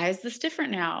 Why is this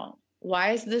different now?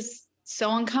 Why is this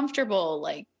so uncomfortable?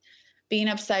 Like being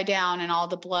upside down and all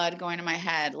the blood going to my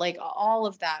head, like all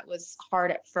of that was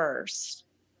hard at first.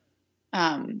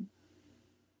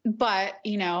 But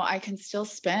you know, I can still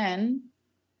spin.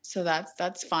 So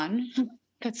that's fun.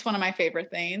 That's one of my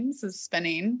favorite things is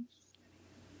spinning.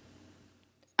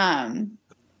 Yeah,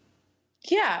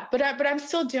 but I'm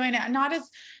still doing it. Not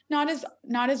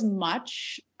as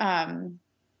much.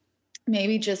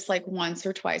 Maybe just like once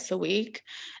or twice a week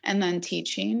and then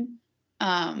teaching.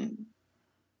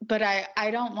 But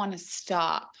I don't want to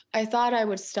stop. I thought I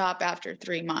would stop after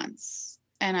 3 months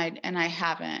and I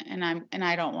haven't, and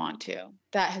I don't want to.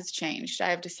 That has changed. I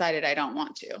have decided I don't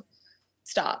want to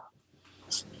stop.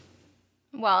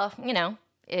 Well, you know,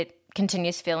 it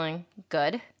continues feeling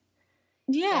good.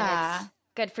 Yeah. And it's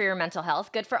good for your mental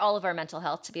health, good for all of our mental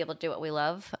health to be able to do what we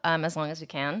love, as long as we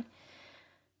can.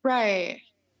 Right.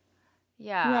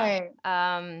 Yeah. Right.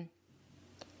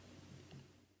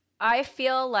 I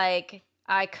feel like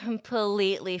I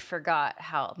completely forgot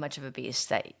how much of a beast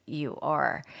that you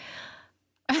are.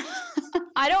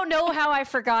 I don't know how I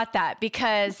forgot that,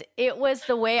 because it was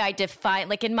the way I defined,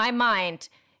 like in my mind,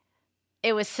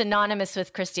 it was synonymous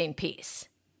with Christine Peace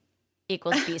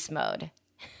equals beast mode.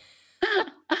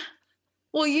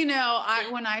 Well, you know,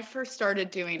 when I first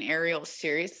started doing aerials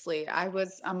seriously, I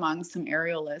was among some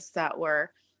aerialists that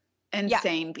were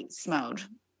insane beast mode.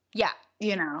 Yeah.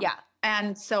 You know? Yeah.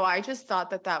 And so I just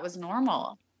thought that was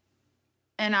normal.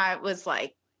 And I was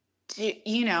like,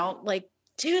 you know, like,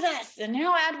 do this and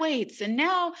now add weights and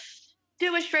now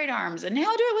do with straight arms and now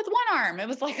do it with one arm. It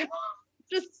was like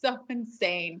just so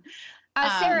insane.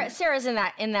 Sarah's in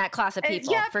that class of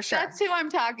people, for sure. That's who I'm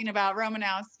talking about,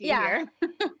 Romanowski here.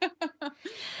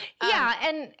 Yeah,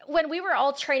 and when we were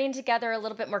all training together a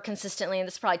little bit more consistently, and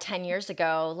this is probably 10 years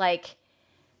ago, like,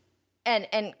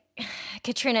 and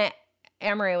Katrina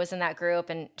Amory was in that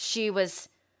group, and she's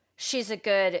a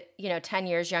good, 10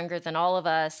 years younger than all of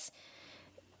us,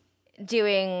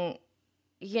 doing,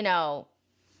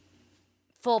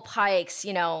 full pikes,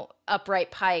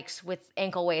 upright pikes with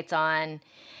ankle weights on.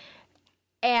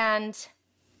 And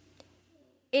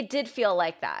it did feel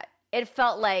like that. It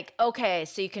felt like, okay,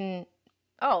 so you can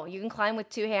oh, you can climb with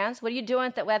two hands? What are you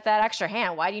doing with that extra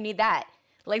hand? Why do you need that?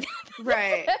 Like,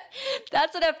 Right.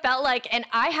 that's what it felt like. And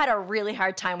I had a really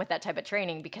hard time with that type of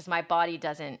training because my body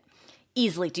doesn't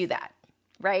easily do that.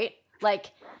 Right?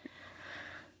 Like,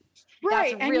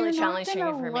 Right. that's really challenging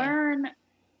for me.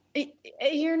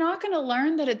 You're not going to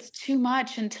learn that it's too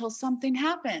much until something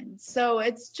happens. So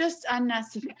it's just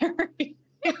unnecessary,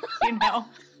 you know.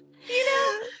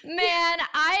 Man,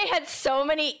 I had so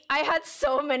many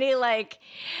like,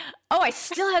 I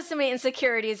still have so many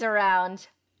insecurities around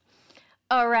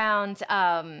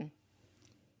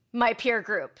my peer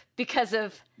group because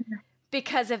of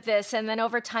this. And then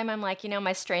over time I'm like,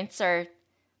 my strengths are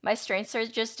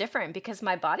just different because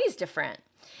my body's different.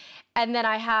 And then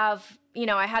I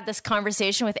had this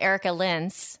conversation with Erica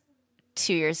Lins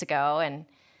 2 years ago, and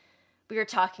we were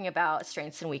talking about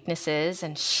strengths and weaknesses,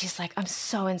 and she's like, I'm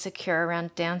so insecure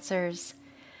around dancers.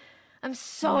 I'm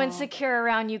so insecure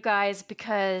around you guys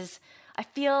because I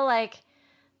feel like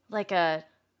a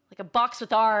box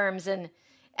with arms and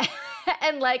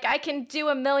and like I can do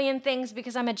a million things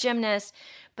because I'm a gymnast,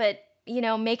 but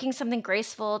making something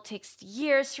graceful takes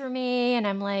years for me. And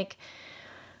I'm like,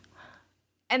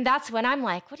 and that's when I'm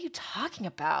like, what are you talking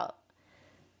about?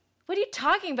 What are you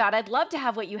talking about? I'd love to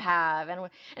have what you have. And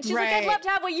she's like, I'd love to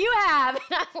have what you have. And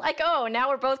I'm like, oh, now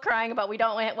we're both crying about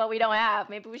what we don't have.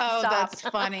 Maybe we should stop. Oh, that's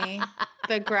funny.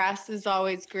 The grass is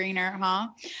always greener, huh?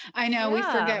 I know. Yeah. We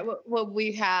forget what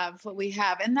we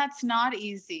have. And that's not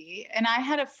easy. And I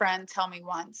had a friend tell me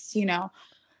once,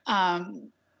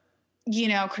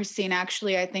 Christine,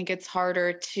 actually, I think it's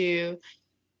harder to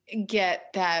get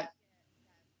that,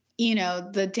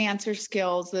 the dancer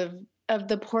skills of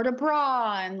the port de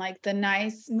bras and like the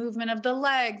nice movement of the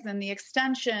legs and the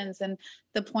extensions and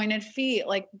the pointed feet.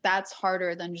 Like that's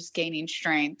harder than just gaining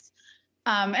strength.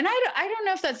 And I don't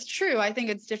know if that's true. I think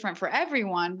it's different for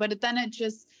everyone, but then it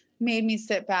just made me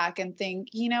sit back and think,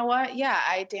 you know what? Yeah,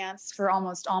 I danced for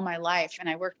almost all my life and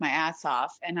I worked my ass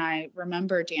off. And I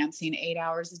remember dancing 8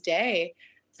 hours a day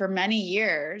for many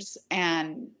years.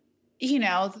 And,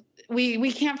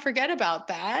 we can't forget about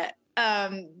that.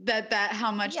 That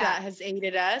how much that has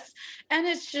aided us. And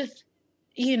it's just,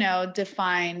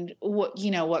 defined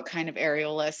what kind of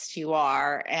aerialist you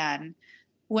are. And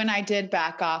when I did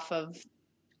back off of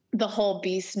the whole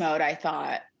beast mode, I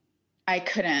thought I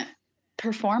couldn't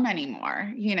perform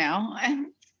anymore, and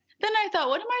then I thought,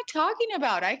 what am I talking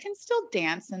about? I can still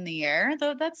dance in the air,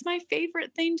 though. That's my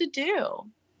favorite thing to do.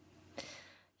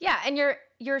 Yeah. And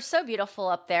you're so beautiful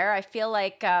up there. I feel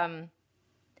like, I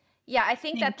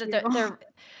think Thank that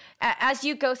as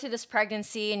you go through this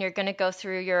pregnancy and you're going to go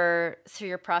through your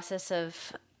process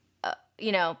of,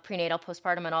 prenatal,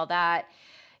 postpartum and all that,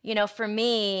 for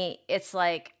me, it's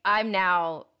like, I'm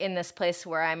now in this place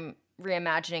where I'm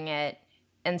reimagining it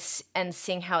and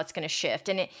seeing how it's going to shift.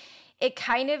 And it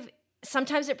kind of,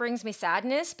 sometimes it brings me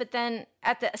sadness, but then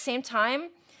at the same time,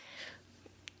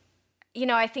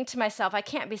 I think to myself, I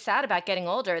can't be sad about getting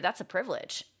older. That's a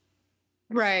privilege.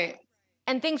 Right.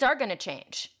 And things are going to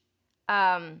change.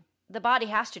 The body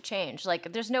has to change.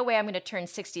 Like, there's no way I'm going to turn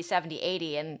 60, 70,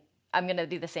 80, and I'm going to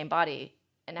be the same body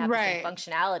and have the same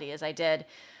functionality as I did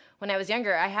when I was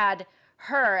younger. I had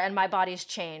her, and my body's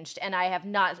changed, and I have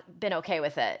not been okay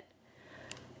with it.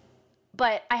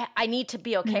 But I need to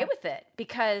be okay with it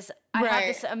because I have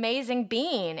this amazing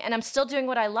being, and I'm still doing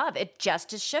what I love. It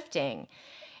just is shifting.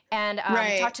 And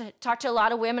talk to a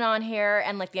lot of women on here,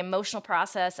 and like the emotional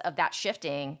process of that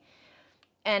shifting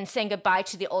and saying goodbye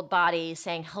to the old body,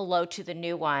 saying hello to the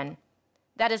new one.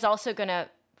 That is also going to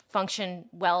function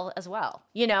well as well,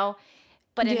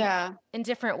 but in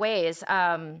different ways.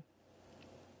 I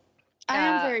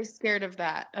am very scared of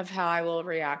that, of how I will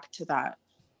react to that.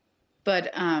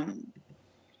 But I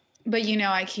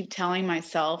keep telling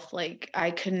myself, like,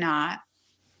 I could not,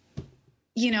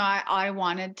 I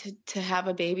wanted to have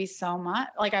a baby so much.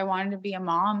 Like, I wanted to be a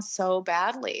mom so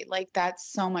badly. Like,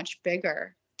 that's so much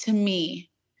bigger to me.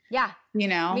 Yeah. Me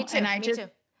too. And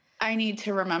I need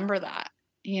to remember that,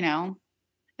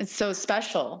 it's so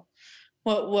special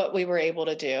what we were able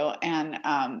to do. And,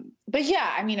 but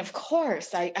yeah, I mean, of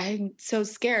course I'm so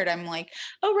scared. I'm like,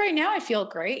 oh, right now I feel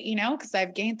great, cause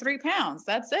I've gained 3 pounds.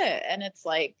 That's it. And it's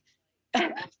like,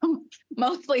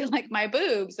 mostly like my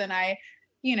boobs. And I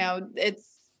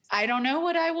don't know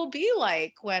what I will be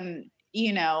like when,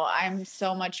 I'm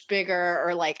so much bigger,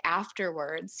 or like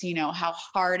afterwards, how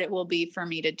hard it will be for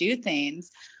me to do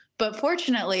things. But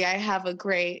fortunately, I have a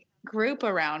great group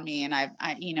around me, and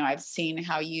I've seen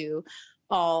how you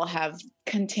all have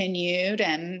continued.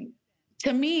 And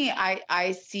to me,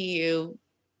 I see you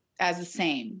as the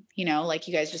same, like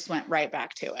you guys just went right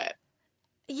back to it.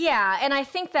 Yeah. And I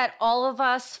think that all of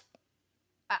us,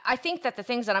 I think that the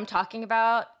things that I'm talking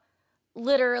about,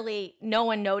 literally no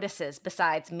one notices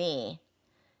besides me.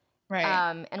 Right.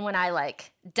 And when I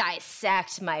like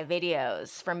dissect my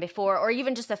videos from before, or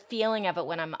even just the feeling of it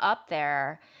when I'm up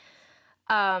there.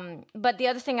 But the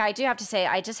other thing I do have to say,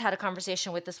 I just had a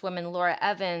conversation with this woman, Laura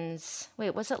Evans.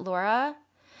 Wait, was it Laura?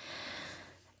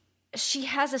 She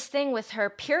has this thing with her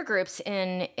peer groups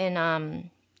in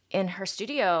her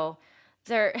studio.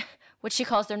 They're what she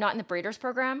calls they're not in the breeders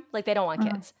program. Like they don't want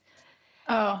kids.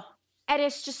 Oh, And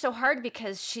it's just so hard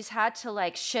because she's had to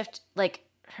like shift, like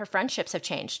her friendships have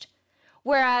changed.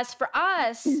 Whereas for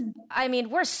us, I mean,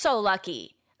 we're so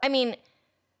lucky. I mean,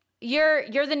 you're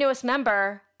the newest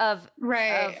member of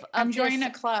right. I'm joining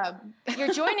a club.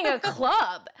 You're joining a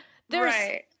club.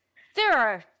 Right.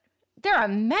 There are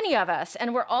many of us,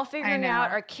 and we're all figuring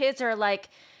out. Our kids are like,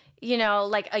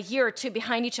 like a year or two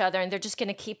behind each other, and they're just going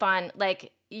to keep on.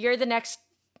 Like you're the next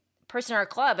person in our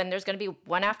club, and there's going to be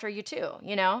one after you too.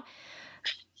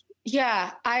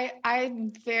 Yeah,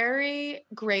 I'm very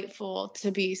grateful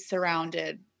to be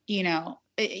surrounded,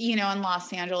 in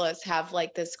Los Angeles have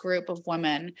like this group of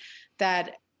women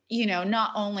that,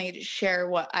 not only share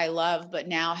what I love, but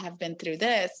now have been through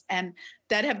this and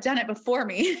that have done it before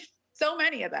me. So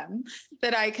many of them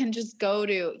that I can just go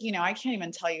to, I can't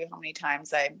even tell you how many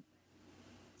times I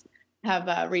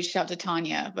have reached out to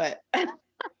Tanya, but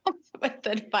with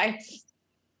advice.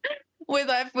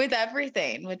 With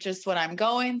everything, with just what I'm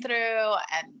going through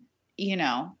and,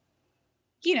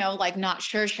 like not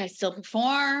sure, should I still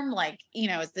perform? Like,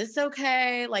 is this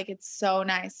okay? Like, it's so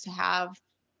nice to have,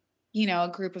 a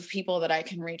group of people that I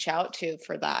can reach out to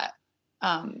for that.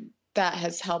 That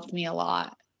has helped me a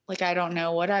lot. Like, I don't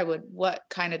know what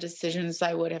kind of decisions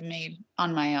I would have made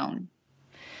on my own.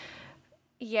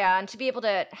 Yeah. And to be able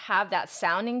to have that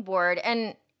sounding board,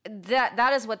 and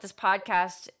that is what this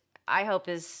podcast, I hope,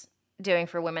 is doing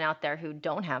for women out there who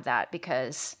don't have that,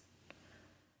 because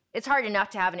it's hard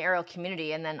enough to have an aerial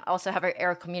community and then also have an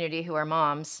aerial community who are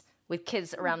moms with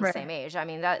kids around the same age. I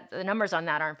mean, that the numbers on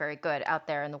that aren't very good out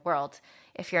there in the world.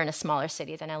 If you're in a smaller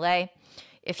city than LA,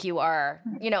 if you are,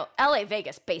 LA,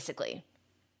 Vegas, basically,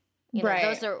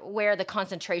 those are where the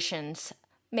concentrations,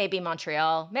 maybe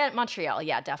Montreal,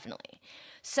 yeah, definitely.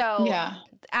 So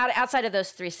outside of those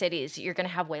three cities, you're going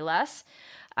to have way less.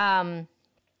 And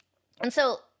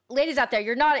so, ladies out there,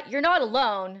 you're not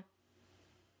alone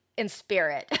in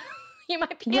spirit. You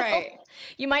might be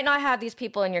you might not have these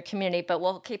people in your community, but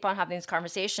we'll keep on having these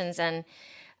conversations. And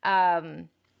I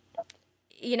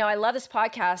love this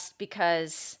podcast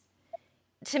because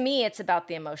to me it's about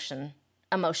the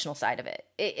emotional side of it.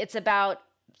 It's about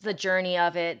the journey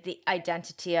of it, the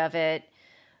identity of it,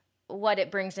 what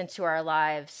it brings into our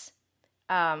lives.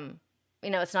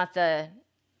 It's not the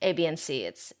A, B, and C.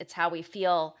 It's how we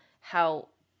feel, how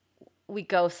we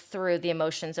go through the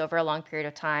emotions over a long period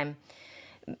of time,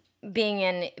 being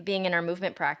in our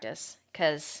movement practice,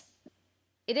 because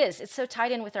it's so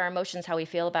tied in with our emotions, how we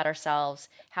feel about ourselves,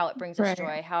 how it brings us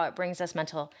joy, how it brings us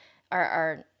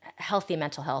our healthy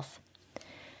mental health.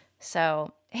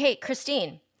 So, hey,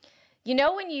 Christine,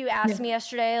 when you asked me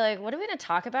yesterday, like, what are we going to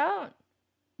talk about?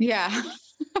 Yeah.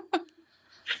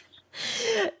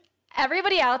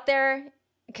 Everybody out there,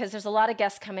 because there's a lot of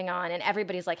guests coming on and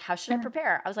everybody's like, how should I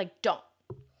prepare? I was like, don't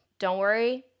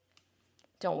worry.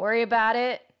 Don't worry about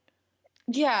it.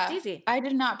 Yeah. It's easy. I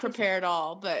did not prepare at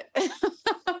all, but you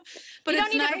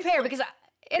don't need to prepare because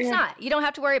it's not, you don't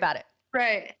have to worry about it.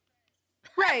 Right.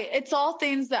 Right. It's all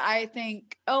things that I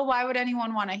think, oh, why would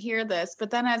anyone want to hear this?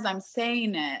 But then as I'm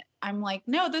saying it, I'm like,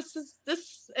 no, this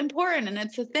is important. And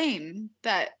it's a thing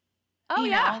that,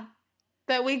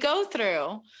 that we go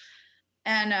through.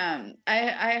 And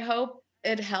I hope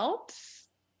it helps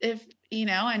if,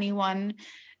 anyone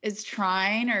is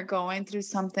trying or going through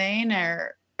something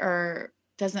or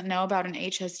doesn't know about an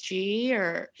HSG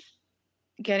or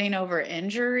getting over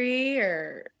injury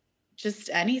or just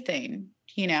anything,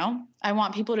 I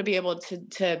want people to be able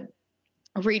to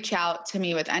reach out to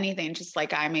me with anything, just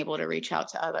like I'm able to reach out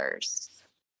to others.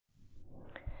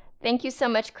 Thank you so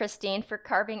much, Christine, for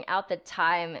carving out the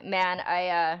time. Man,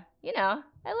 I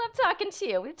love talking to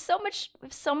you. We have so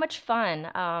much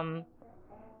fun.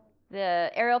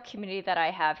 The aerial community that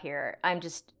I have here,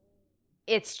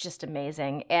 it's just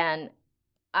amazing. And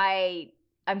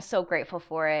I'm so grateful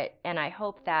for it. And I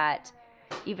hope that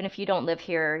even if you don't live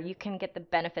here, you can get the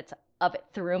benefits of it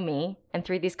through me and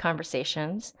through these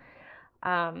conversations.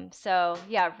 So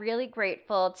yeah, really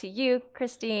grateful to you,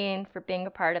 Christine, for being a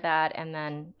part of that. And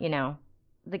then,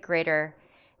 the greater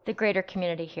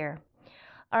community here.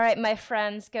 All right, my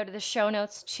friends, go to the show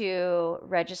notes to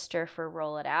register for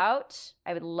Roll It Out.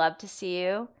 I would love to see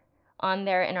you on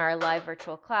there in our live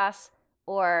virtual class,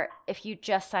 or if you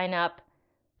just sign up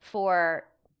for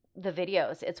the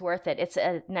videos, it's worth it. It's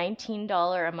a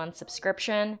 $19 a month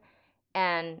subscription,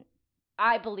 and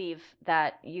I believe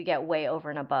that you get way over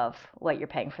and above what you're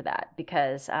paying for that,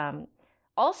 because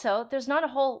also there's not a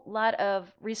whole lot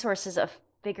of resources of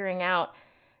figuring out,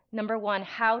 number one,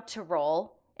 how to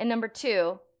roll, and number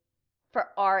two, for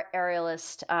our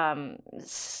aerialist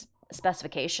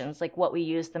specifications, like what we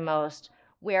use the most,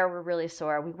 where we're really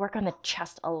sore. We work on the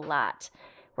chest a lot,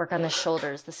 work on the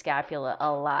shoulders, the scapula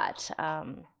a lot,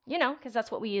 because that's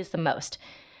what we use the most.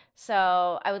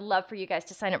 So I would love for you guys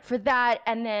to sign up for that.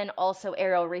 And then also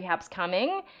Aerial Rehab's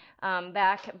coming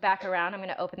back around. I'm going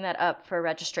to open that up for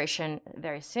registration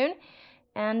very soon.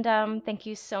 And thank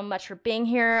you so much for being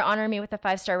here. Honor me with a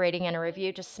 5-star rating and a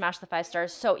review. Just smash the 5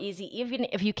 stars. So easy. Even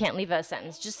if you can't leave a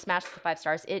sentence, just smash the 5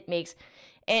 stars. It makes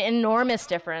an enormous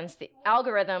difference. The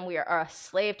algorithm, we are a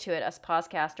slave to it, us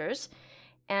podcasters.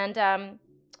 And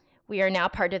we are now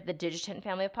part of the Digitin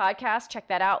family of podcasts. Check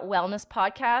that out, wellness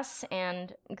podcasts,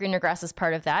 and Greener Grass is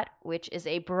part of that, which is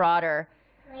a broader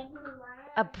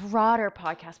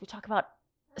podcast. We talk about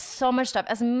so much stuff,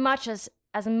 as much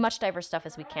diverse stuff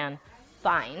as we can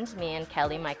find, me and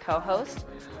Kelly, my co-host.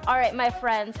 All right, my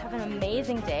friends, have an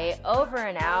amazing day. Over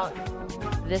and out.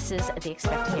 This is The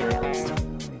Expecting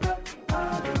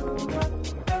Aerialist.